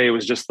next day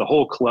was just the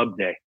whole club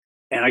day.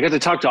 And I got to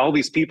talk to all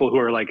these people who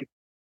are like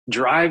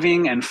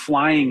driving and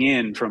flying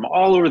in from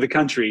all over the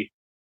country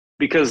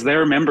because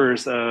they're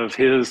members of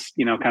his,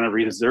 kind of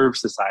reserve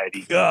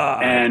society.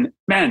 God. And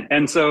man,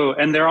 and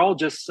they're all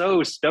just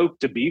so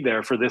stoked to be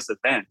there for this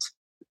event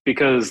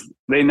because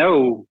they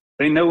know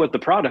what the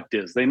product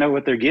is. They know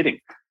what they're getting.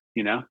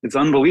 It's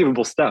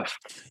unbelievable stuff.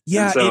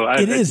 Yeah, so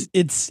it is.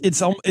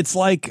 It's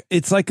like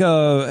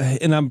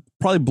and I'm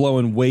probably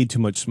blowing way too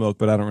much smoke,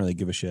 but I don't really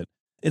give a shit.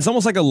 It's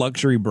almost like a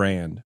luxury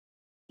brand,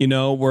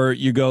 where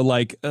you go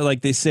like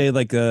they say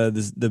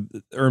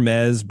the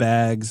Hermes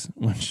bags,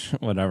 which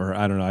whatever.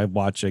 I don't know. I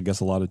watch, I guess,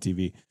 a lot of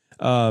TV,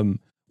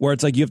 where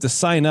it's like you have to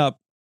sign up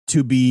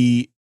to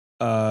be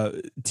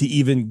to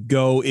even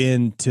go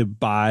in to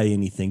buy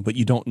anything, but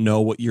you don't know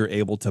what you're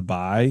able to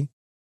buy.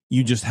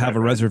 You just have a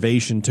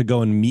reservation to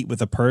go and meet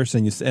with a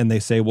person, and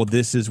they say, well,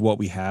 this is what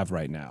we have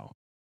right now.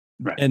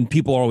 Right. And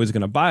people are always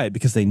going to buy it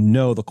because they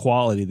know the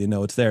quality. They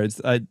know it's there.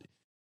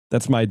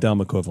 That's my dumb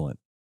equivalent.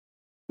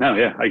 No,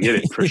 yeah, I get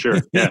it for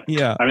sure. Yeah.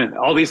 Yeah. I mean,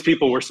 all these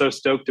people were so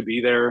stoked to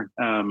be there.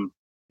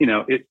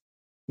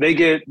 They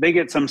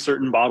get some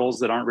certain bottles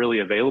that aren't really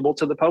available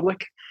to the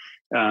public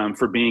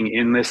for being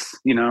in this,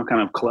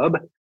 kind of club.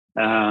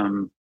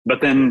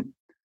 But then,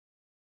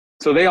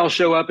 so they all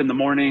show up in the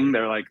morning.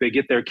 They're like, they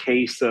get their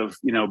case of,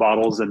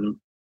 bottles, and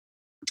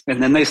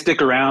then they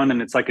stick around,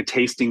 and it's like a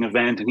tasting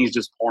event, and he's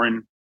just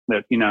pouring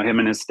that, him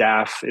and his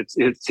staff.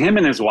 It's him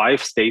and his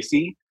wife,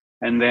 Stacy.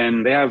 And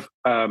then they have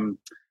one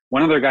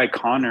other guy,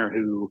 Connor,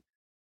 who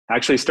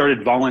actually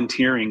started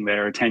volunteering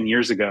there 10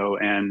 years ago.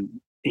 And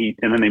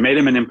then they made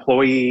him an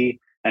employee,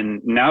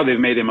 and now they've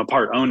made him a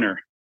part owner,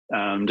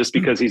 just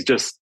because he's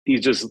just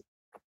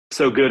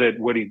so good at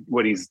what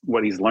he's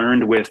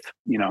learned with,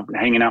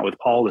 hanging out with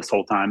Paul this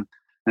whole time.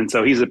 And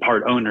so he's a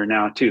part owner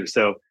now too.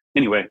 So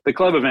anyway, the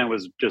club event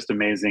was just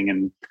amazing.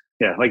 And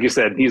yeah, like you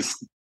said, he's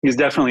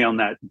definitely on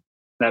that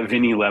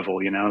Vinny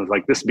level,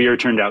 like this beer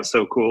turned out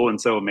so cool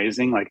and so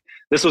amazing. Like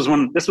this was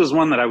one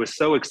that I was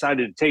so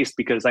excited to taste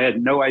because I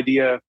had no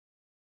idea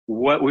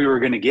what we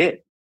were going to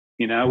get.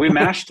 We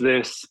mashed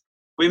this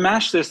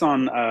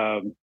on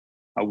a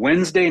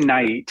Wednesday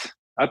night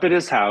up at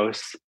his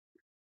house.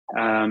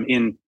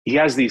 He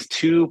has these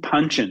 2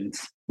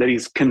 puncheons that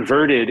he's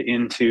converted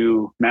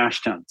into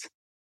mash tuns.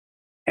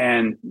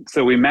 And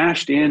so we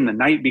mashed in the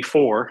night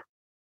before,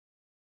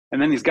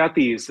 and then he's got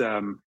these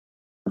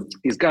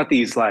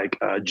like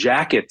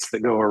jackets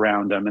that go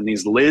around them and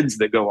these lids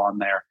that go on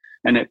there.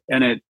 And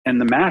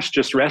the mash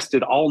just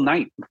rested all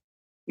night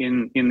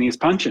in these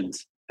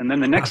puncheons. And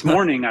then the next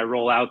morning I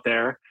roll out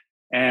there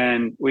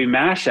and we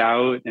mash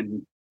out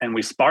and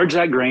we sparge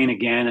that grain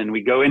again, and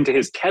we go into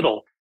his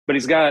kettle, but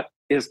his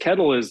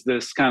kettl is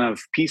this kind of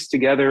pieced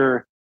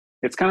together.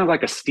 It's kind of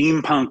like a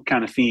steampunk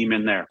kind of theme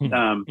in there.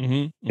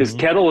 His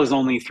kettle is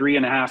only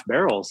 3.5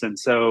 barrels. And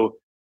so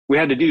we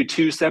had to do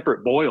 2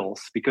 separate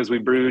boils because we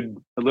brewed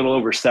a little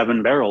over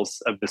 7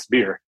 barrels of this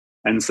beer.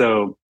 And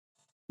so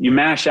you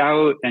mash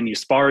out and you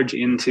sparge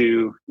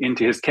into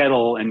his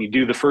kettle, and you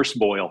do the first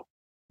boil,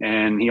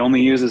 and he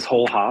only uses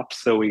whole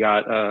hops. So we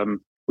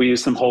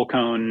use some whole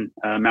cone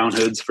Mount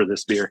Hoods for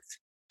this beer.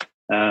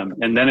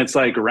 And then it's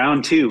like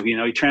round 2,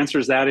 he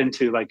transfers that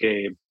into like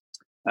a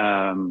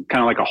kind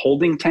of like a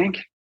holding tank.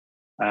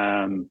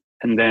 And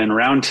then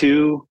round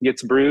 2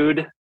 gets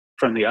brewed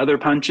from the other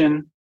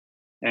puncheon.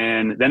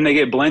 And then they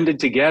get blended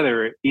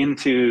together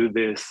into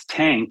this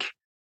tank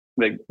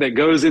that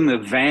goes in the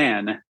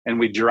van, and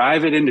we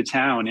drive it into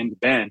town, into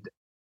Bend.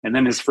 And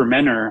then his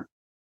fermenter,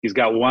 he's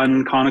got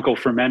one conical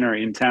fermenter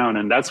in town,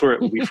 and that's where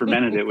we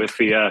fermented it with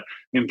the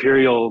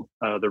Imperial,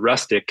 the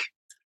rustic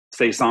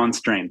Saison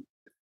strain.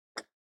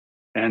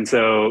 And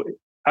so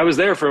I was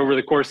there for over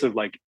the course of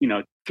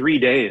 3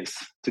 days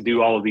to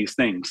do all of these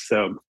things.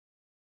 So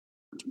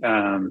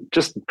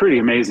just a pretty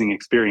amazing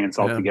experience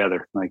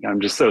altogether. Yeah. Like, I'm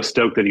just so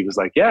stoked that he was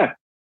like, yeah,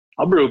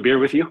 I'll brew a beer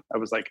with you. I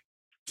was like,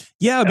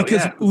 yeah,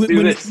 because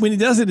when he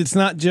does it, it's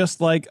not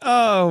just like,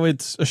 oh,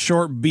 it's a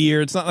short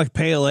beer. It's not like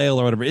pale ale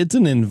or whatever. It's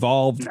an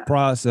involved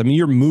process. I mean,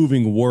 you're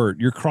moving wort.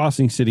 You're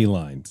crossing city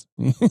lines.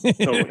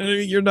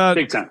 Totally. You're not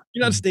big time.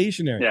 You're not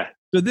stationary. Yeah.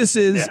 So this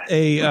is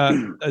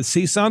a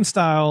Saison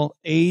style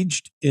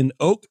aged in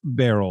oak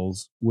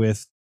barrels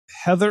with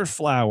heather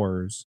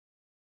flowers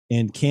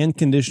and can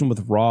condition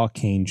with raw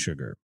cane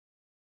sugar.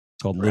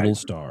 It's called Little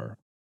Star.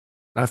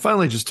 I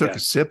finally just took a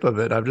sip of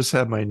it. I've just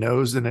had my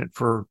nose in it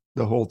for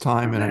the whole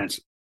time. And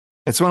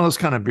it's one of those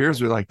kind of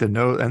beers where like the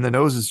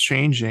nose is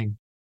changing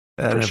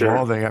and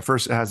evolving. At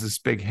first it has this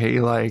big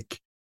hay-like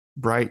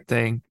bright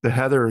thing. The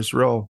heather is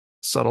real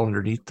subtle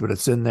underneath, but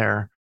it's in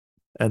there.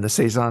 And the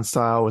Saison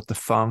style with the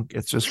funk,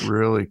 it's just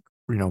really,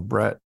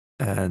 Brett.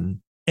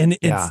 And And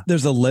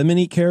there's a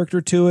lemony character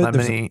to it.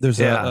 Lemony, There's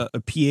a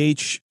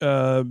pH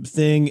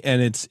thing,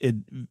 and it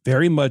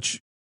very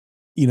much,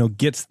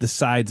 gets the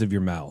sides of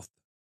your mouth.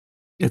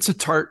 It's a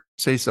tart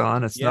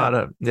saison. It's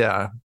not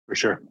for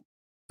sure.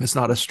 It's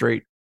not a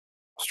straight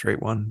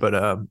one, but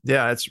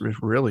it's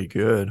really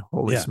good.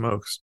 Holy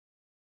smokes.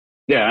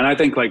 Yeah, and I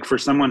think like for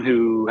someone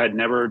who's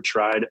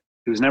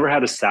never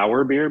had a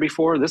sour beer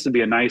before, this would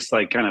be a nice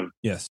like kind of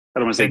I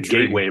don't want to say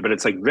gateway, but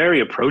it's like very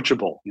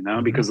approachable,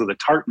 because of the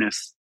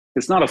tartness.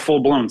 It's not a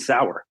full blown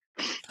sour.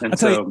 And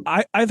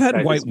I've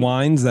had white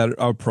wines that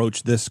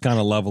approach this kind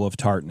of level of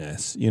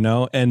tartness,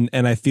 and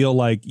I feel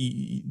like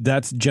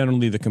that's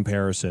generally the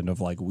comparison of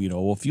like,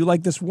 if you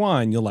like this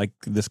wine, you'll like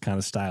this kind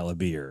of style of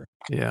beer.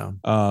 Yeah.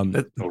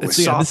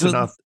 It's soft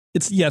enough.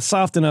 It's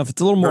soft enough.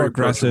 It's a little more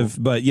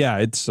aggressive, but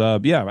it's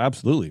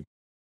absolutely.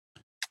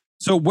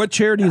 So what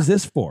charity is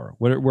this for?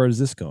 Where is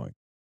this going?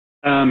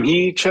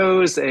 He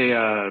chose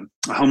a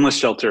homeless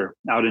shelter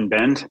out in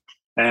Bend,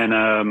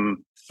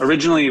 and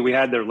originally we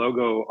had their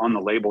logo on the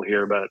label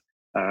here, but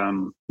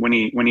when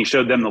he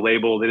showed them the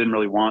label, they didn't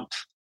really want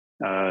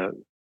the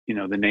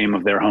name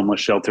of their homeless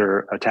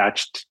shelter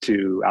attached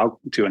to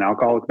an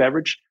alcoholic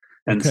beverage,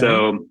 and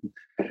so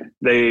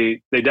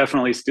they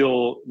definitely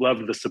still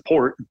loved the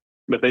support,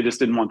 but they just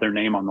didn't want their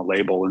name on the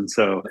label, and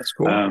so that's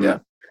cool.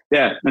 And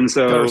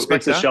so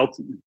it's a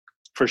shelter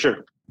for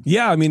sure.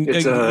 Yeah, I mean,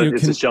 it's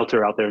a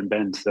shelter out there in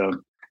Bend, so.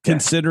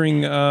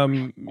 Considering, I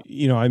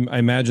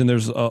imagine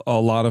there's a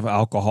lot of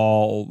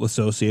alcohol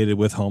associated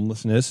with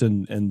homelessness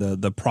and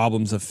the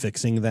problems of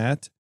fixing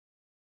that.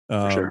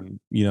 Sure.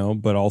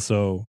 But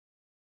also,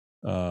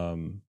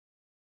 can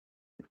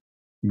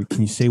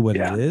you say what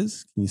it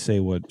is? Can you say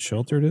what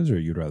shelter it is, or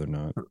you'd rather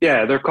not?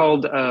 Yeah, they're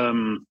called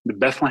the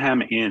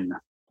Bethlehem Inn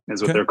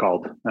is what they're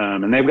called.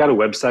 And they've got a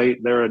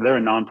website. They're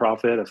a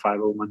nonprofit, a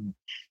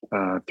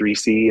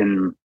 501(c),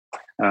 and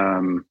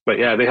but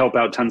they help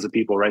out tons of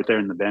people right there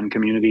in the Bend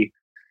community.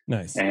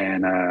 Nice.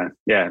 And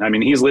I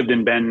mean, he's lived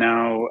in Bend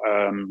now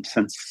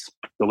since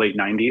the late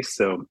 90s,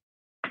 so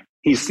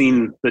he's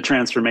seen the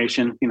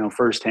transformation,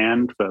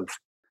 firsthand of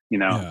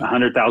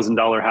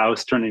 $100,000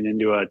 house turning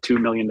into a $2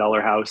 million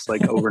house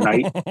like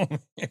overnight.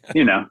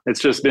 It's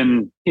just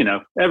been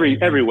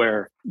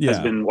everywhere has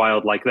been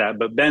wild like that,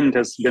 but Bend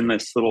has been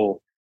this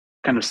little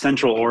kind of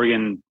Central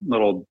Oregon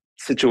little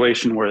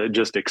situation where it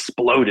just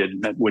exploded.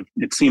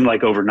 It seemed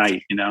like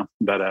overnight,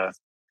 but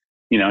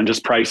and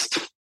just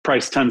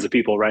priced tons of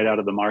people right out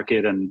of the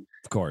market, and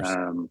of course,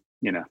 and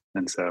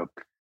so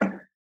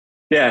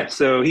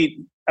so I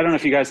don't know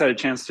if you guys had a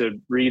chance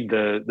to read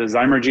the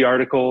Zymergy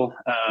article.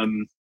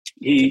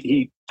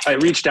 I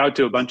reached out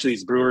to a bunch of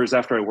these brewers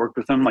after I worked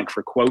with them, like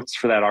for quotes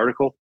for that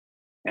article,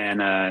 and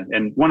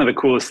one of the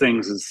coolest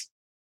things is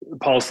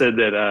Paul said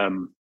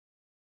that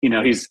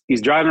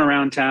he's driving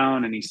around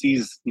town and he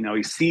sees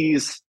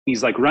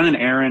he's like running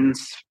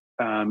errands,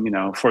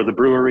 for the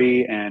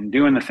brewery and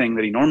doing the thing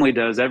that he normally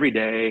does every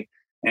day.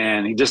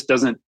 And he just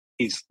doesn't,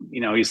 he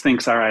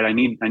thinks, all right, I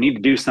need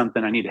to do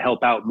something. I need to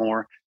help out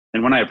more.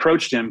 And when I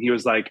approached him, he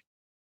was like,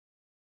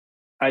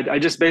 I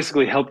just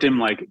basically helped him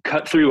like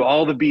cut through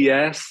all the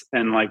BS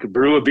and like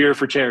brew a beer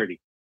for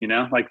charity,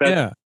 like that.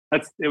 Yeah.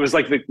 It was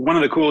like one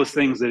of the coolest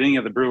things that any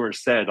of the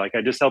brewers said. Like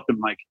I just helped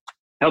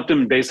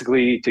him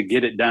basically to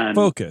get it done.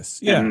 Focus.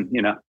 Yeah. And,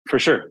 for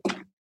sure.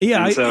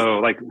 Yeah.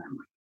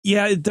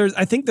 And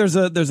I think there's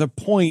a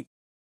point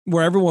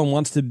where everyone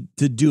wants to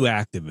do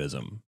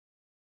activism.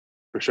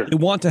 For sure. They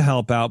want to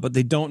help out, but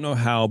they don't know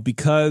how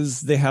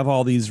because they have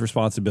all these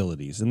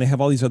responsibilities and they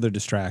have all these other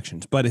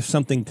distractions. But if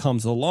something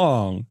comes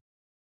along,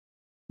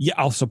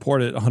 I'll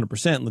support it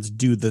 100%. Let's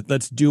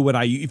do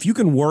if you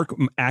can work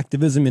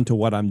activism into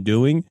what I'm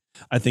doing,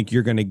 I think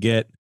you're going to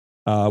get,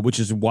 which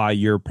is why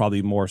you're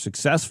probably more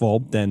successful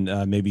than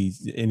maybe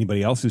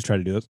anybody else who's tried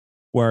to do it,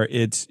 where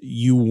it's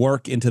you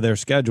work into their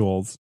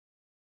schedules.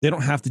 They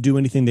don't have to do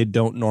anything they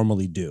don't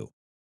normally do.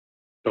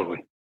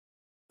 Totally.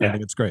 Yeah. I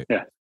think it's great.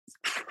 Yeah,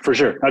 for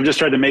sure. I've just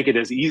tried to make it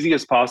as easy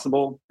as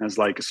possible, as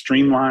like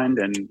streamlined,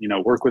 and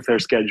work with their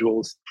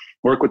schedules,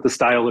 work with the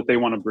style that they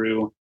want to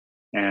brew,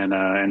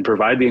 and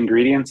provide the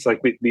ingredients.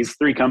 Like these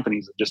three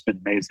companies have just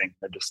been amazing.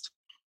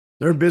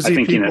 They're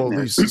busy people.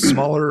 These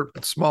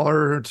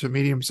smaller to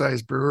medium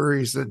sized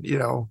breweries that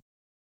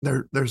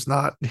there's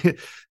not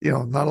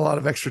not a lot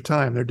of extra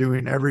time. They're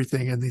doing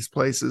everything in these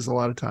places a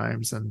lot of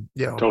times, and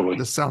totally.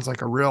 This sounds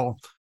like a real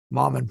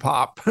mom and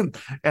pop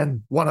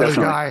and one other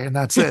guy, and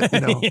that's it.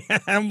 Mom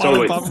and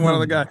pop and one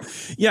other guy.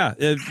 Yeah,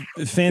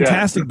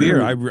 fantastic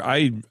beer.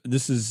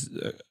 This is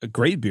a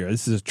great beer.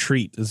 This is a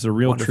treat. This is a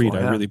real Wonderful, treat.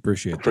 I really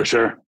appreciate it. For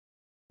sure.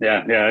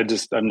 Yeah. I'm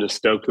just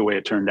stoked the way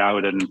it turned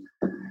out, and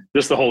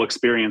just the whole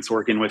experience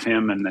working with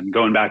him and then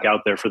going back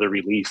out there for the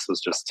release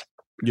was just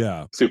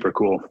super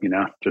cool.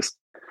 It's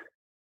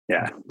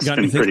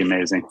been pretty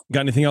amazing.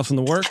 Got anything else in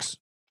the works?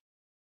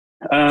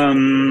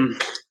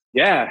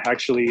 Yeah,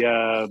 actually,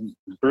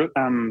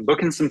 I'm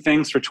booking some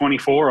things for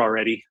 24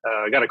 already.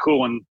 I got a cool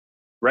one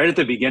right at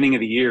the beginning of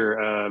the year.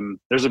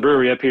 There's a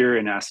brewery up here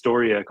in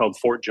Astoria called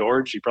Fort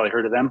George. You probably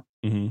heard of them.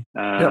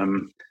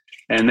 Mm-hmm.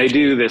 and they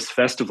do this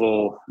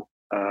festival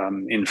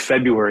in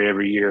February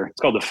every year. It's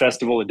called the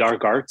Festival of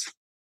Dark Arts.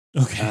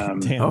 Okay.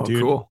 Damn,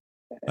 dude. Cool.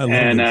 I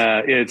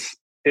love this.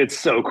 It's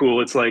so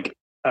cool. It's like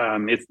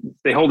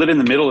they hold it in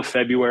the middle of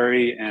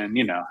February, and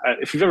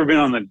if you've ever been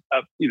on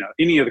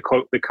any of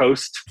the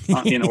coast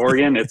in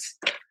Oregon,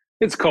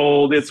 it's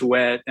cold, it's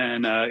wet,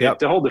 and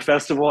to hold the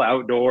festival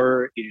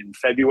outdoor in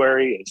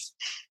February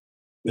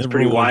is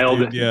pretty wild.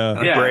 Dude,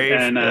 yeah. Brave.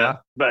 And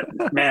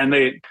but man,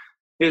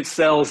 it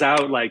sells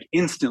out like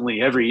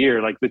instantly every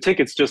year. Like the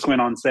tickets just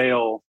went on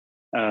sale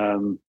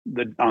on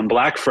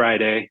Black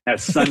Friday at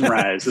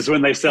sunrise is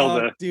when they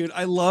sell dude,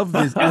 I love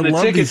this. And I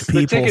love these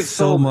people tickets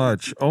so sold,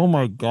 much. Oh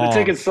my god, the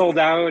tickets sold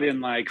out in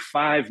like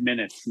 5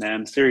 minutes,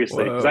 man.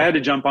 Seriously, because I had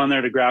to jump on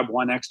there to grab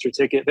one extra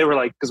ticket. They were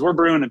like, because we're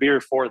brewing a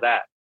beer for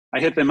that. I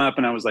hit them up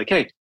and I was like,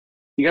 hey,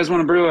 you guys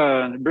want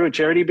to brew a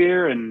charity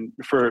beer and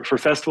for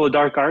Festival of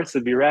Dark Arts?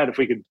 It'd be rad if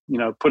we could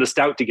put a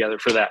stout together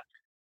for that.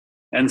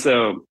 And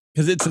so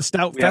because it's a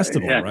stout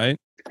festival, right?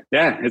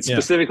 Yeah, it's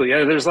specifically,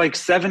 there's like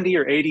 70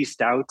 or 80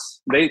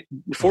 stouts.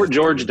 Fort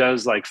George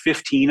does like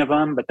 15 of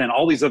them, but then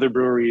all these other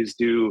breweries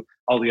do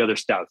all the other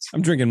stouts.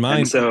 I'm drinking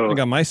mine. So I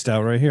got my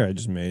stout right here. I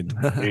just made.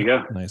 There you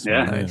go. Nice.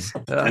 Nice.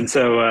 And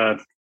so,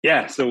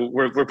 so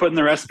we're putting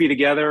the recipe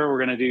together.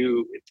 We're going to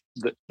do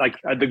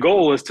the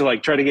goal is to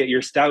like try to get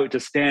your stout to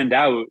stand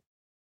out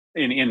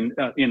in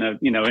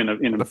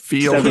a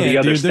field of the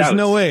other dude, stouts. There's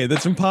no way.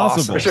 That's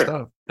impossible. For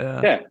sure.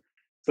 Yeah.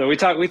 So we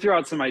threw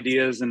out some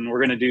ideas, and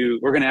we're going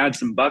to add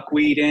some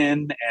buckwheat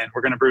in, and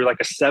we're going to brew like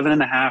a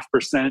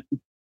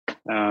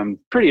 7.5%,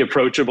 pretty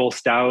approachable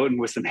stout, and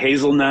with some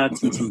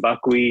hazelnuts and some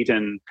buckwheat,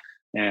 and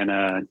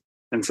so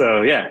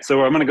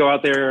So I'm going to go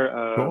out there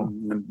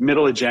in the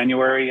middle of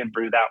January and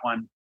brew that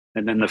one,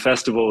 and then the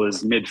festival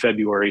is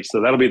mid-February, so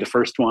that'll be the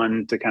first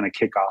one to kind of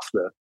kick off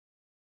the.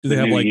 Do they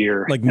have new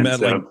year. like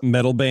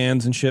metal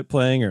bands and shit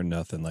playing or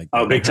nothing like that?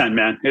 Oh, big time,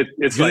 man!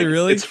 It's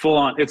really? It's full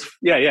on. It's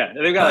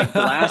They've got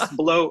like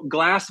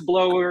glass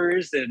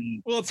blowers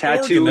and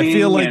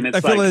tattooing.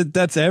 I feel like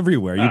that's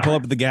everywhere. You pull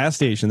up at the gas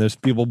station, there's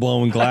people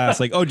blowing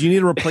glass. Like, oh, do you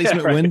need a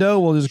replacement window?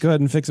 We'll just go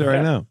ahead and fix it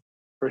right now.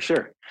 For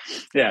sure.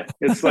 Yeah,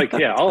 it's like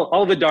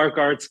all the dark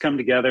arts come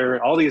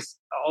together. All these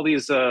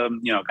kind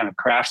of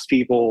crafts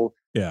people.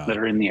 That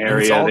are in the area.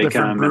 And it's all they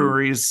different come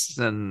breweries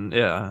and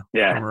come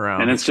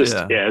around. And it's just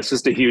it's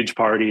just a huge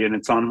party, and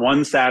it's on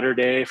one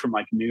Saturday from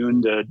like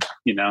noon to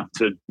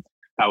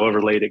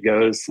however late it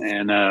goes,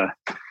 and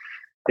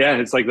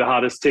it's like the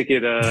hottest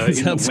ticket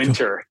in the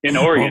winter in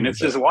Oregon. It's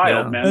just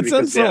wild, man. That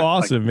sounds so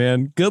awesome,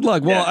 man. Good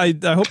luck. Well, I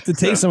hope to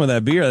taste some of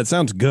that beer. That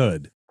sounds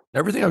good.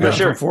 Everything I've got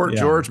from Fort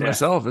George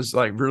myself is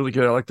like really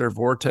good. I like their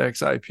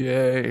Vortex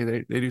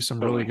IPA. They do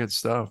some really good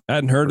stuff. I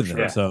hadn't heard of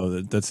them,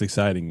 so that's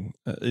exciting.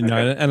 And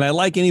I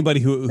like anybody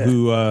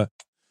who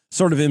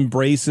sort of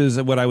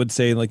embraces what I would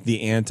say like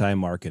the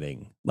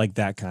anti-marketing, like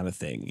that kind of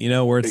thing.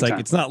 Where it's like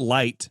it's not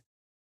light,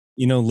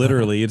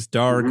 literally it's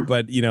dark,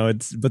 but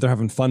but they're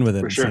having fun with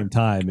it at the same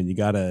time, and you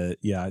gotta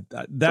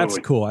that's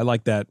cool. I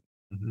like that.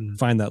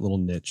 Find that little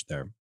niche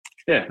there.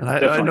 Yeah, and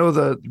I know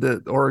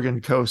the Oregon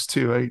coast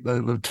too. I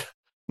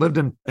lived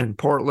in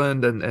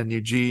Portland and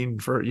Eugene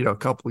for a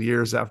couple of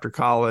years after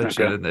college,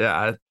 and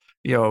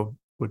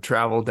would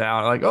travel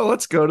down like, oh,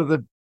 let's go to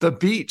the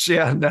beach.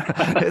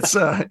 It's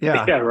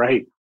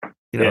right.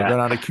 Go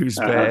down to Coos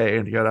Bay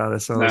and go down to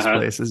some of those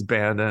places,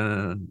 Bandon,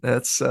 and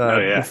it's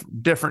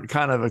different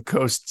kind of a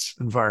coast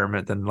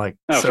environment than like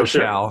SoCal. For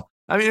sure.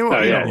 I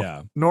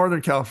mean,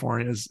 Northern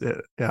California is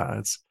I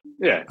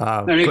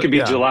mean, it could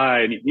be July,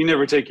 and you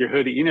never take your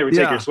hoodie, you never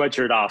take your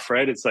sweatshirt off,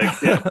 right? It's like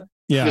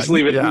just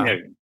leave it.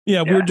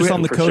 Yeah, we were just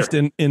on the coast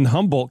in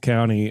Humboldt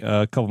County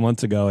a couple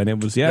months ago, and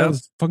it was it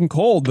was fucking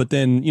cold. But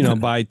then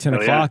by 10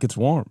 o'clock it's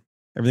warm.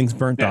 Everything's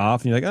burnt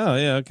off, and you're like, oh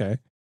yeah, okay,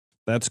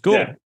 that's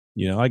cool.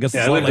 Yeah. I guess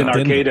I lived in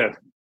Arcata.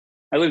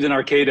 I lived in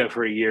Arcata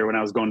for a year when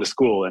I was going to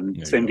school,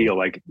 and same deal.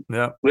 Like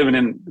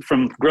living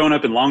from growing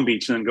up in Long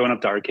Beach and then going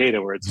up to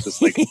Arcata, where it's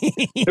just like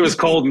it was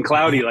cold and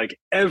cloudy like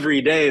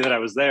every day that I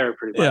was there,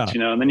 pretty much.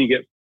 And then you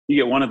get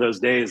one of those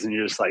days, and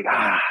you're just like,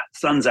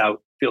 sun's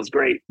out. Feels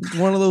great.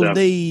 One of those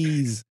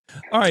days.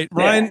 All right,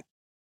 Ryan,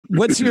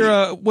 what's your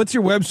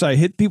website?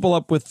 Hit people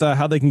up with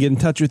how they can get in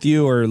touch with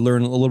you or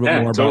learn a little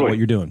bit more about what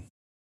you're doing.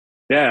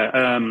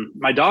 Yeah,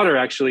 my daughter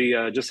actually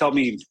just helped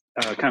me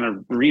kind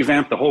of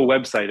revamp the whole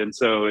website, and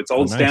so it's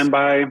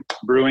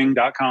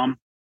oldstandbybrewing.com.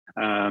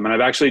 And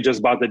I've actually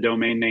just bought the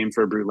domain name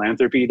for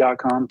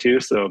brewlanthropy.com too.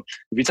 So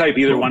if you type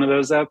either one of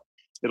those up,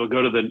 it'll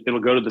go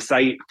to the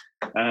site.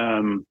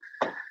 And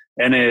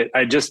I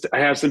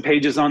have some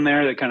pages on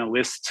there that kind of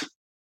list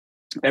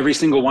every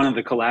single one of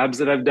the collabs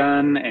that I've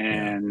done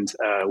and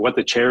what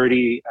the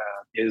charity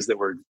is that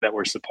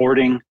we're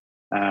supporting.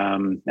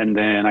 And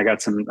then I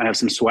have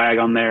some swag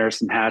on there,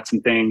 some hats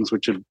and things,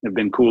 which have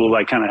been cool.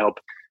 Like kind of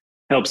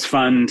helps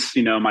fund,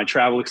 my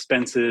travel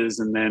expenses.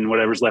 And then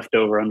whatever's left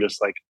over, I'm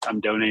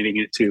donating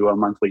it to a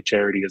monthly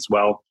charity as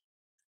well.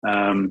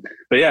 But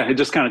yeah, it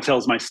just kind of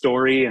tells my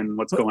story and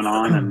what's going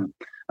on. And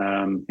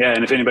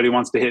and if anybody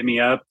wants to hit me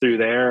up through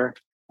there,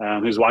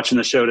 who's watching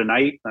the show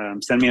tonight,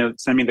 send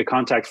me the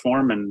contact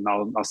form, and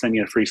I'll send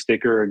you a free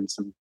sticker and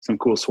some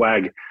cool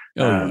swag.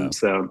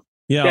 So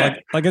yeah,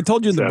 like I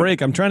told you in the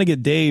break, I'm trying to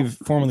get Dave,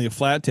 formerly of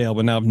Flat Tail,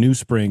 but now of New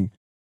Spring,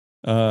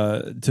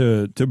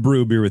 to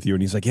brew beer with you,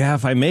 and he's like, yeah,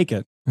 if I make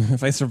it,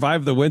 if I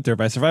survive the winter, if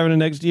I survive in the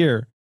next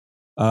year,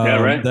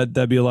 right,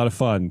 that'd be a lot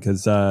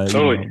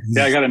totally.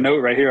 I got a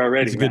note right here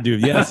already. He's a good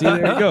dude. Yeah, see,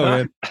 there you go,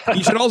 man.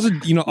 You should also,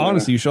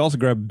 honestly, you should also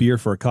grab beer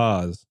for a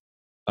cause,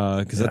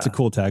 because that's a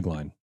cool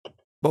tagline.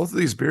 Both of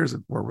these beers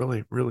were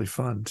really, really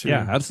fun too.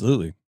 Yeah,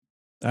 absolutely.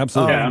 Yeah,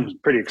 I'm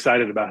pretty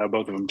excited about how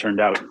both of them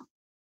turned out.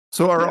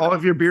 So are all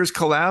of your beers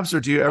collabs,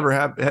 or do you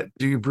ever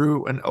do you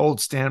brew an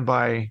old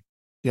standby?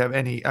 Do you have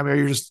any, I mean, are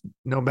you just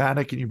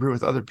nomadic and you brew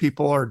with other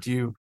people, or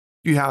do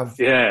you have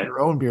your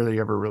own beer that you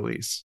ever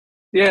release?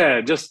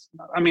 Yeah,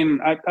 I've been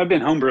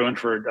homebrewing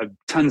for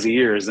tons of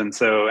years. And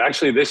so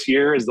actually this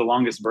year is the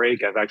longest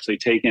break I've actually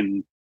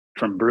taken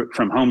from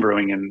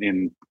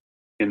homebrewing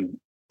in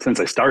since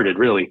I started,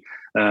 really.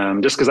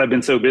 Just because I've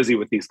been so busy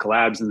with these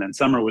collabs, and then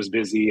summer was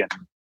busy,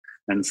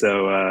 and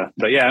so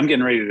but yeah, I'm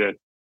getting ready to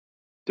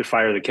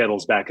fire the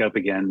kettles back up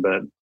again.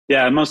 But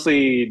yeah, I'm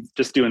mostly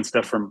just doing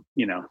stuff from,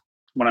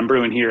 when I'm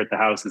brewing here at the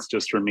house, it's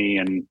just for me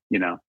and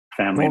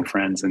family and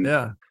friends. And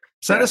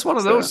send us one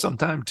of those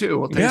sometime too.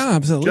 We'll taste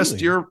absolutely. Just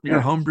your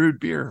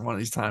homebrewed beer one of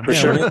these times. For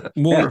sure.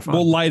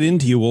 We'll light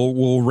into you.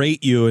 We'll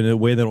rate you in a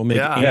way that will make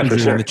Andrew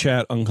in the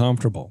chat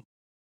uncomfortable.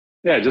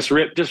 Yeah, just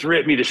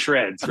rip me to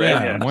shreds. Right?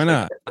 Yeah, why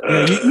not?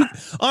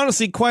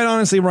 Quite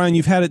honestly, Ryan,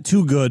 you've had it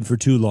too good for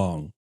too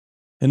long,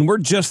 and we're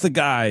just the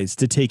guys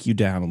to take you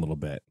down a little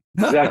bit.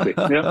 Exactly.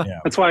 Yeah.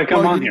 That's why I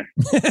come on here.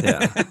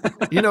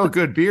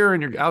 Good beer,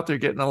 and you're out there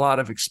getting a lot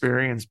of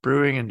experience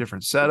brewing in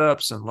different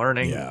setups and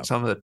learning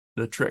some of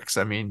the tricks.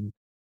 I mean,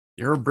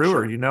 you're a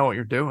brewer, you know what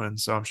you're doing,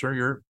 so I'm sure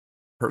your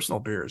personal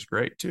beer is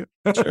great too.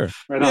 Sure.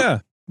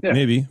 Yeah.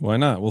 Maybe. Why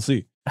not? We'll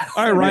see.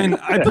 All right, Ryan,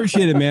 I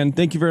appreciate it, man.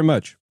 Thank you very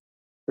much.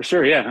 For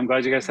sure. Yeah. I'm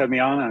glad you guys had me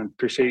on. I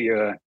appreciate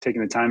you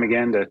taking the time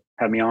again to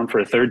have me on for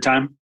a third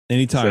time.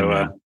 Anytime. So,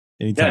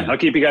 anytime. Yeah, I'll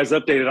keep you guys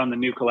updated on the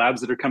new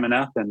collabs that are coming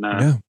up, and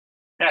that'd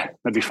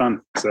be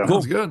fun. So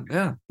cool. Good.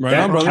 Yeah. Right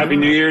on, brother. Happy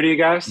New Year to you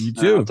guys. You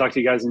too. I'll talk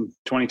to you guys in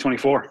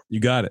 2024. You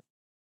got it.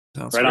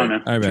 Sounds right great. on,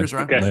 man. All right, man. Cheers,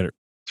 Ryan. Okay. Later.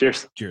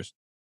 Cheers.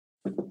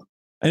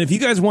 And if you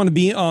guys want to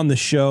be on the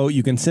show,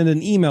 you can send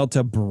an email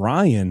to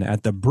Brian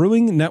at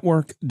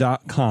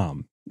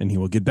thebrewingnetwork.com, and he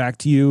will get back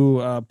to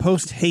you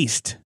post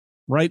haste,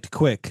 right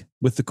quick,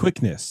 with the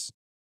quickness.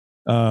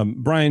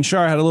 Brian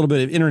Shar had a little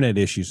bit of internet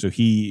issues, so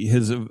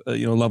his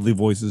lovely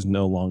voice is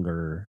no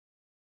longer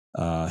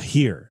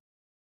here.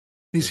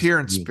 He's here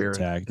in spirit.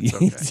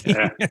 It's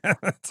okay. Yeah.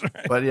 That's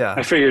right. But yeah,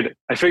 I figured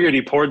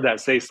he poured that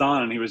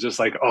saison, and he was just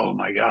like, "Oh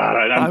my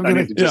god, I'm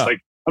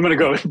gonna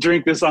go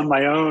drink this on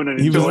my own."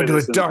 And he was into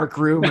a dark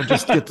room and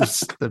just get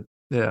this.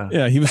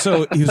 Yeah, he was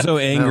so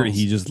angry.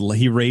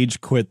 He rage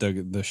quit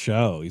the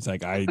show. He's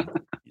like,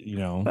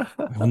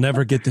 I'll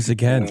never get this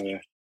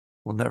again.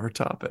 We'll never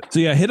top it. So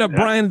hit up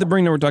Brian at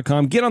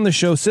thebrewingnetwork.com. Get on the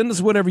show. Send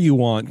us whatever you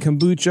want.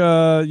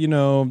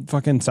 Kombucha,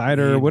 fucking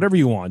cider, whatever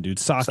you want, dude.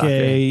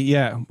 Sake.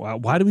 Yeah.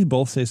 Why do we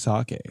both say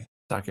sake?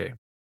 Sake.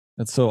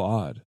 That's so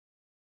odd.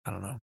 I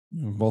don't know.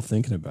 We're both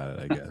thinking about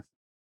it, I guess.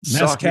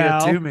 Sake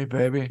it to me,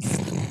 baby.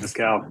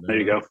 Mezcal. There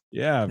you go.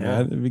 Yeah,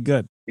 man. It'd be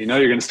good. You're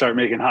going to start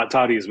making hot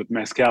toddies with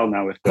mezcal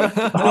now. With the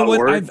hot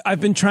wort.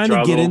 I've been trying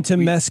to get into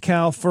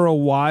mezcal for a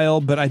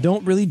while, but I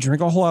don't really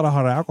drink a whole lot of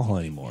hot alcohol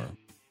anymore.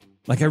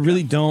 Like I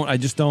really don't. I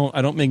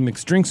don't make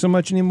mixed drinks so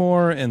much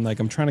anymore, and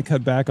like I'm trying to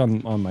cut back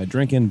on my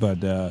drinking.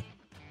 But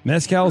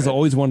mezcal is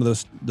always one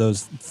of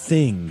those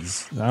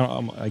things.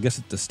 I guess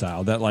it's the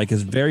style that like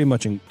has very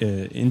much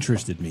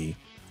interested me,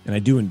 and I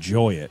do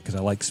enjoy it because I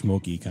like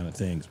smoky kind of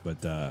things.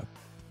 But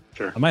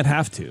sure, I might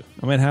have to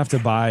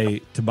buy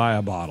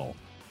a bottle,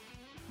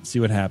 see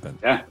what happens.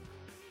 Yeah.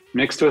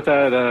 Mixed with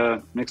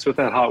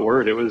that hot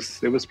wort, it was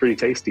pretty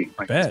tasty.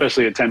 Like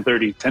especially at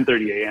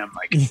 10:30 a.m.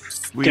 Like you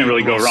can't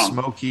really go wrong.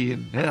 Smoky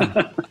and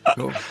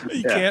cool.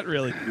 You can't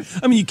really.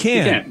 I mean, you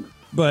can.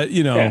 But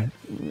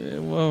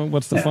well,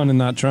 what's the fun in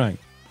not trying?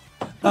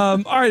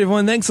 All right,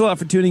 everyone. Thanks a lot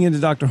for tuning in to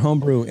Dr.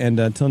 Homebrew, and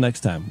until next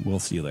time, we'll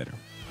see you later.